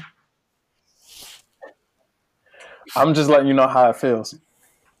though. I'm just letting you know how it feels.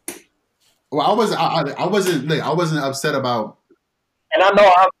 Well, I wasn't upset about. And I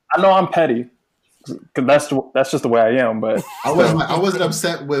know I'm petty, because that's just the way I am. But I wasn't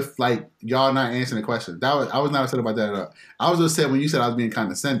upset with like y'all not answering the question. I was not upset about that at all. I was upset when you said I was being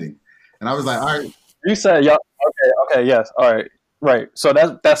condescending, and I was like, all right. You said y'all okay, yes, all right, right. So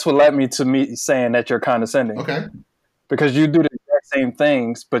that's what led me to me saying that you're condescending. Okay. Because you do the exact same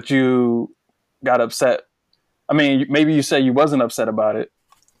things, but you got upset. I mean, maybe you say you wasn't upset about it,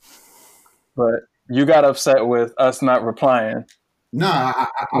 but you got upset with us not replying. No, I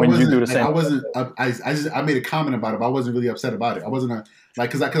when wasn't, you do the same. I wasn't. I made a comment about it, but I wasn't really upset about it. I wasn't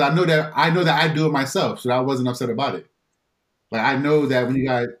because I know that I do it myself, so I wasn't upset about it. Like, I know that when you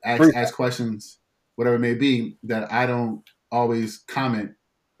guys ask questions, whatever it may be, that I don't always comment,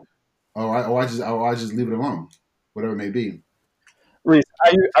 or I just leave it alone, whatever it may be. Reese,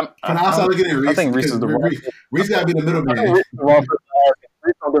 from the outside looking in, Reese, I think Reese is the wrong. Reese got to be the middleman. Reese is the wrong person to ask.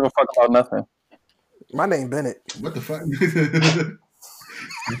 Reese don't give a fuck about nothing. My name Bennett. What the fuck?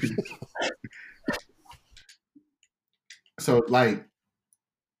 So like,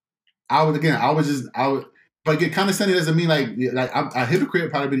 but get condescending doesn't mean like a hypocrite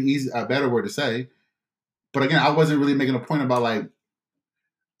probably be a better word to say. But again, I wasn't really making a point about like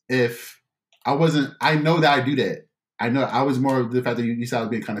if I wasn't. I know that I do that. I know I was more of the fact that you said I was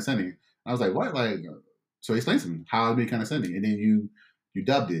being condescending. I was like, what? Like, so explain to me how I was being condescending, and then you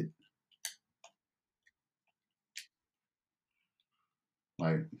dubbed it.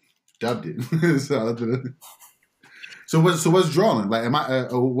 Like, dubbed it. So what's drawing? Like, am I?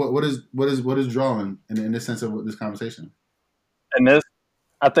 What is drawing in this sense of this conversation? And this,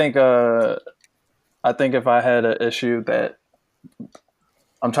 I think if I had an issue that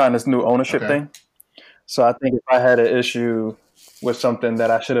I'm trying this new ownership thing. So I think if I had an issue with something,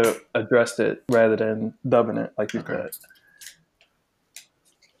 that I should have addressed it rather than dubbing it, like you said.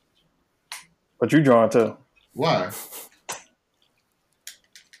 But you drawing too. Why?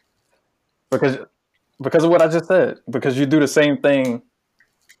 Because of what I just said. Because you do the same thing,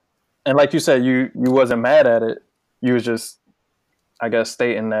 and like you said, you wasn't mad at it. You was just, I guess,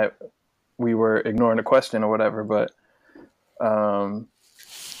 stating that we were ignoring the question or whatever. But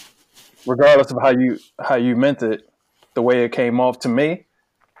regardless of how you meant it, the way it came off to me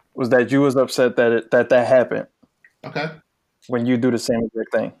was that you was upset that happened. Okay. When you do the same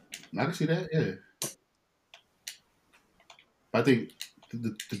exact thing. I can see that. Yeah. I think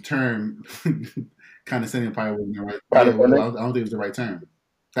the term condescending probably wasn't the right. I don't think it was the right term.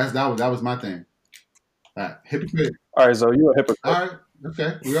 That was my thing. Hypocrite. All right, so you a hypocrite. All right.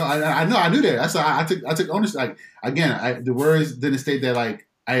 Okay. I know. I knew that. That's why I took ownership. Like, again, the words didn't state that like,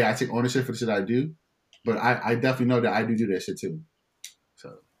 hey, I take ownership for the shit I do, but I definitely know that I do that shit too.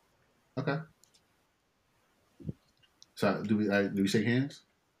 So, okay. So do we shake hands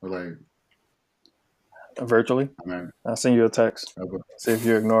or like virtually? I'll send you a text. Okay. See if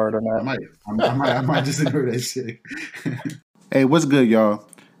you ignore it or not. I might just ignore that shit. Hey, what's good, y'all?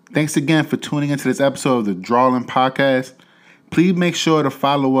 Thanks again for tuning into this episode of the Drawlin Podcast. Please make sure to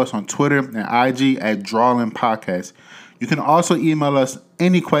follow us on Twitter and IG at Drawlin Podcast. You can also email us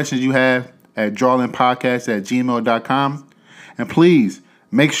any questions you have at drawlinpodcast@gmail.com. And please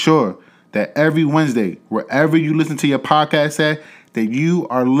make sure that every Wednesday, wherever you listen to your podcast at, that you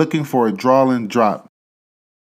are looking for a Drawlin drop.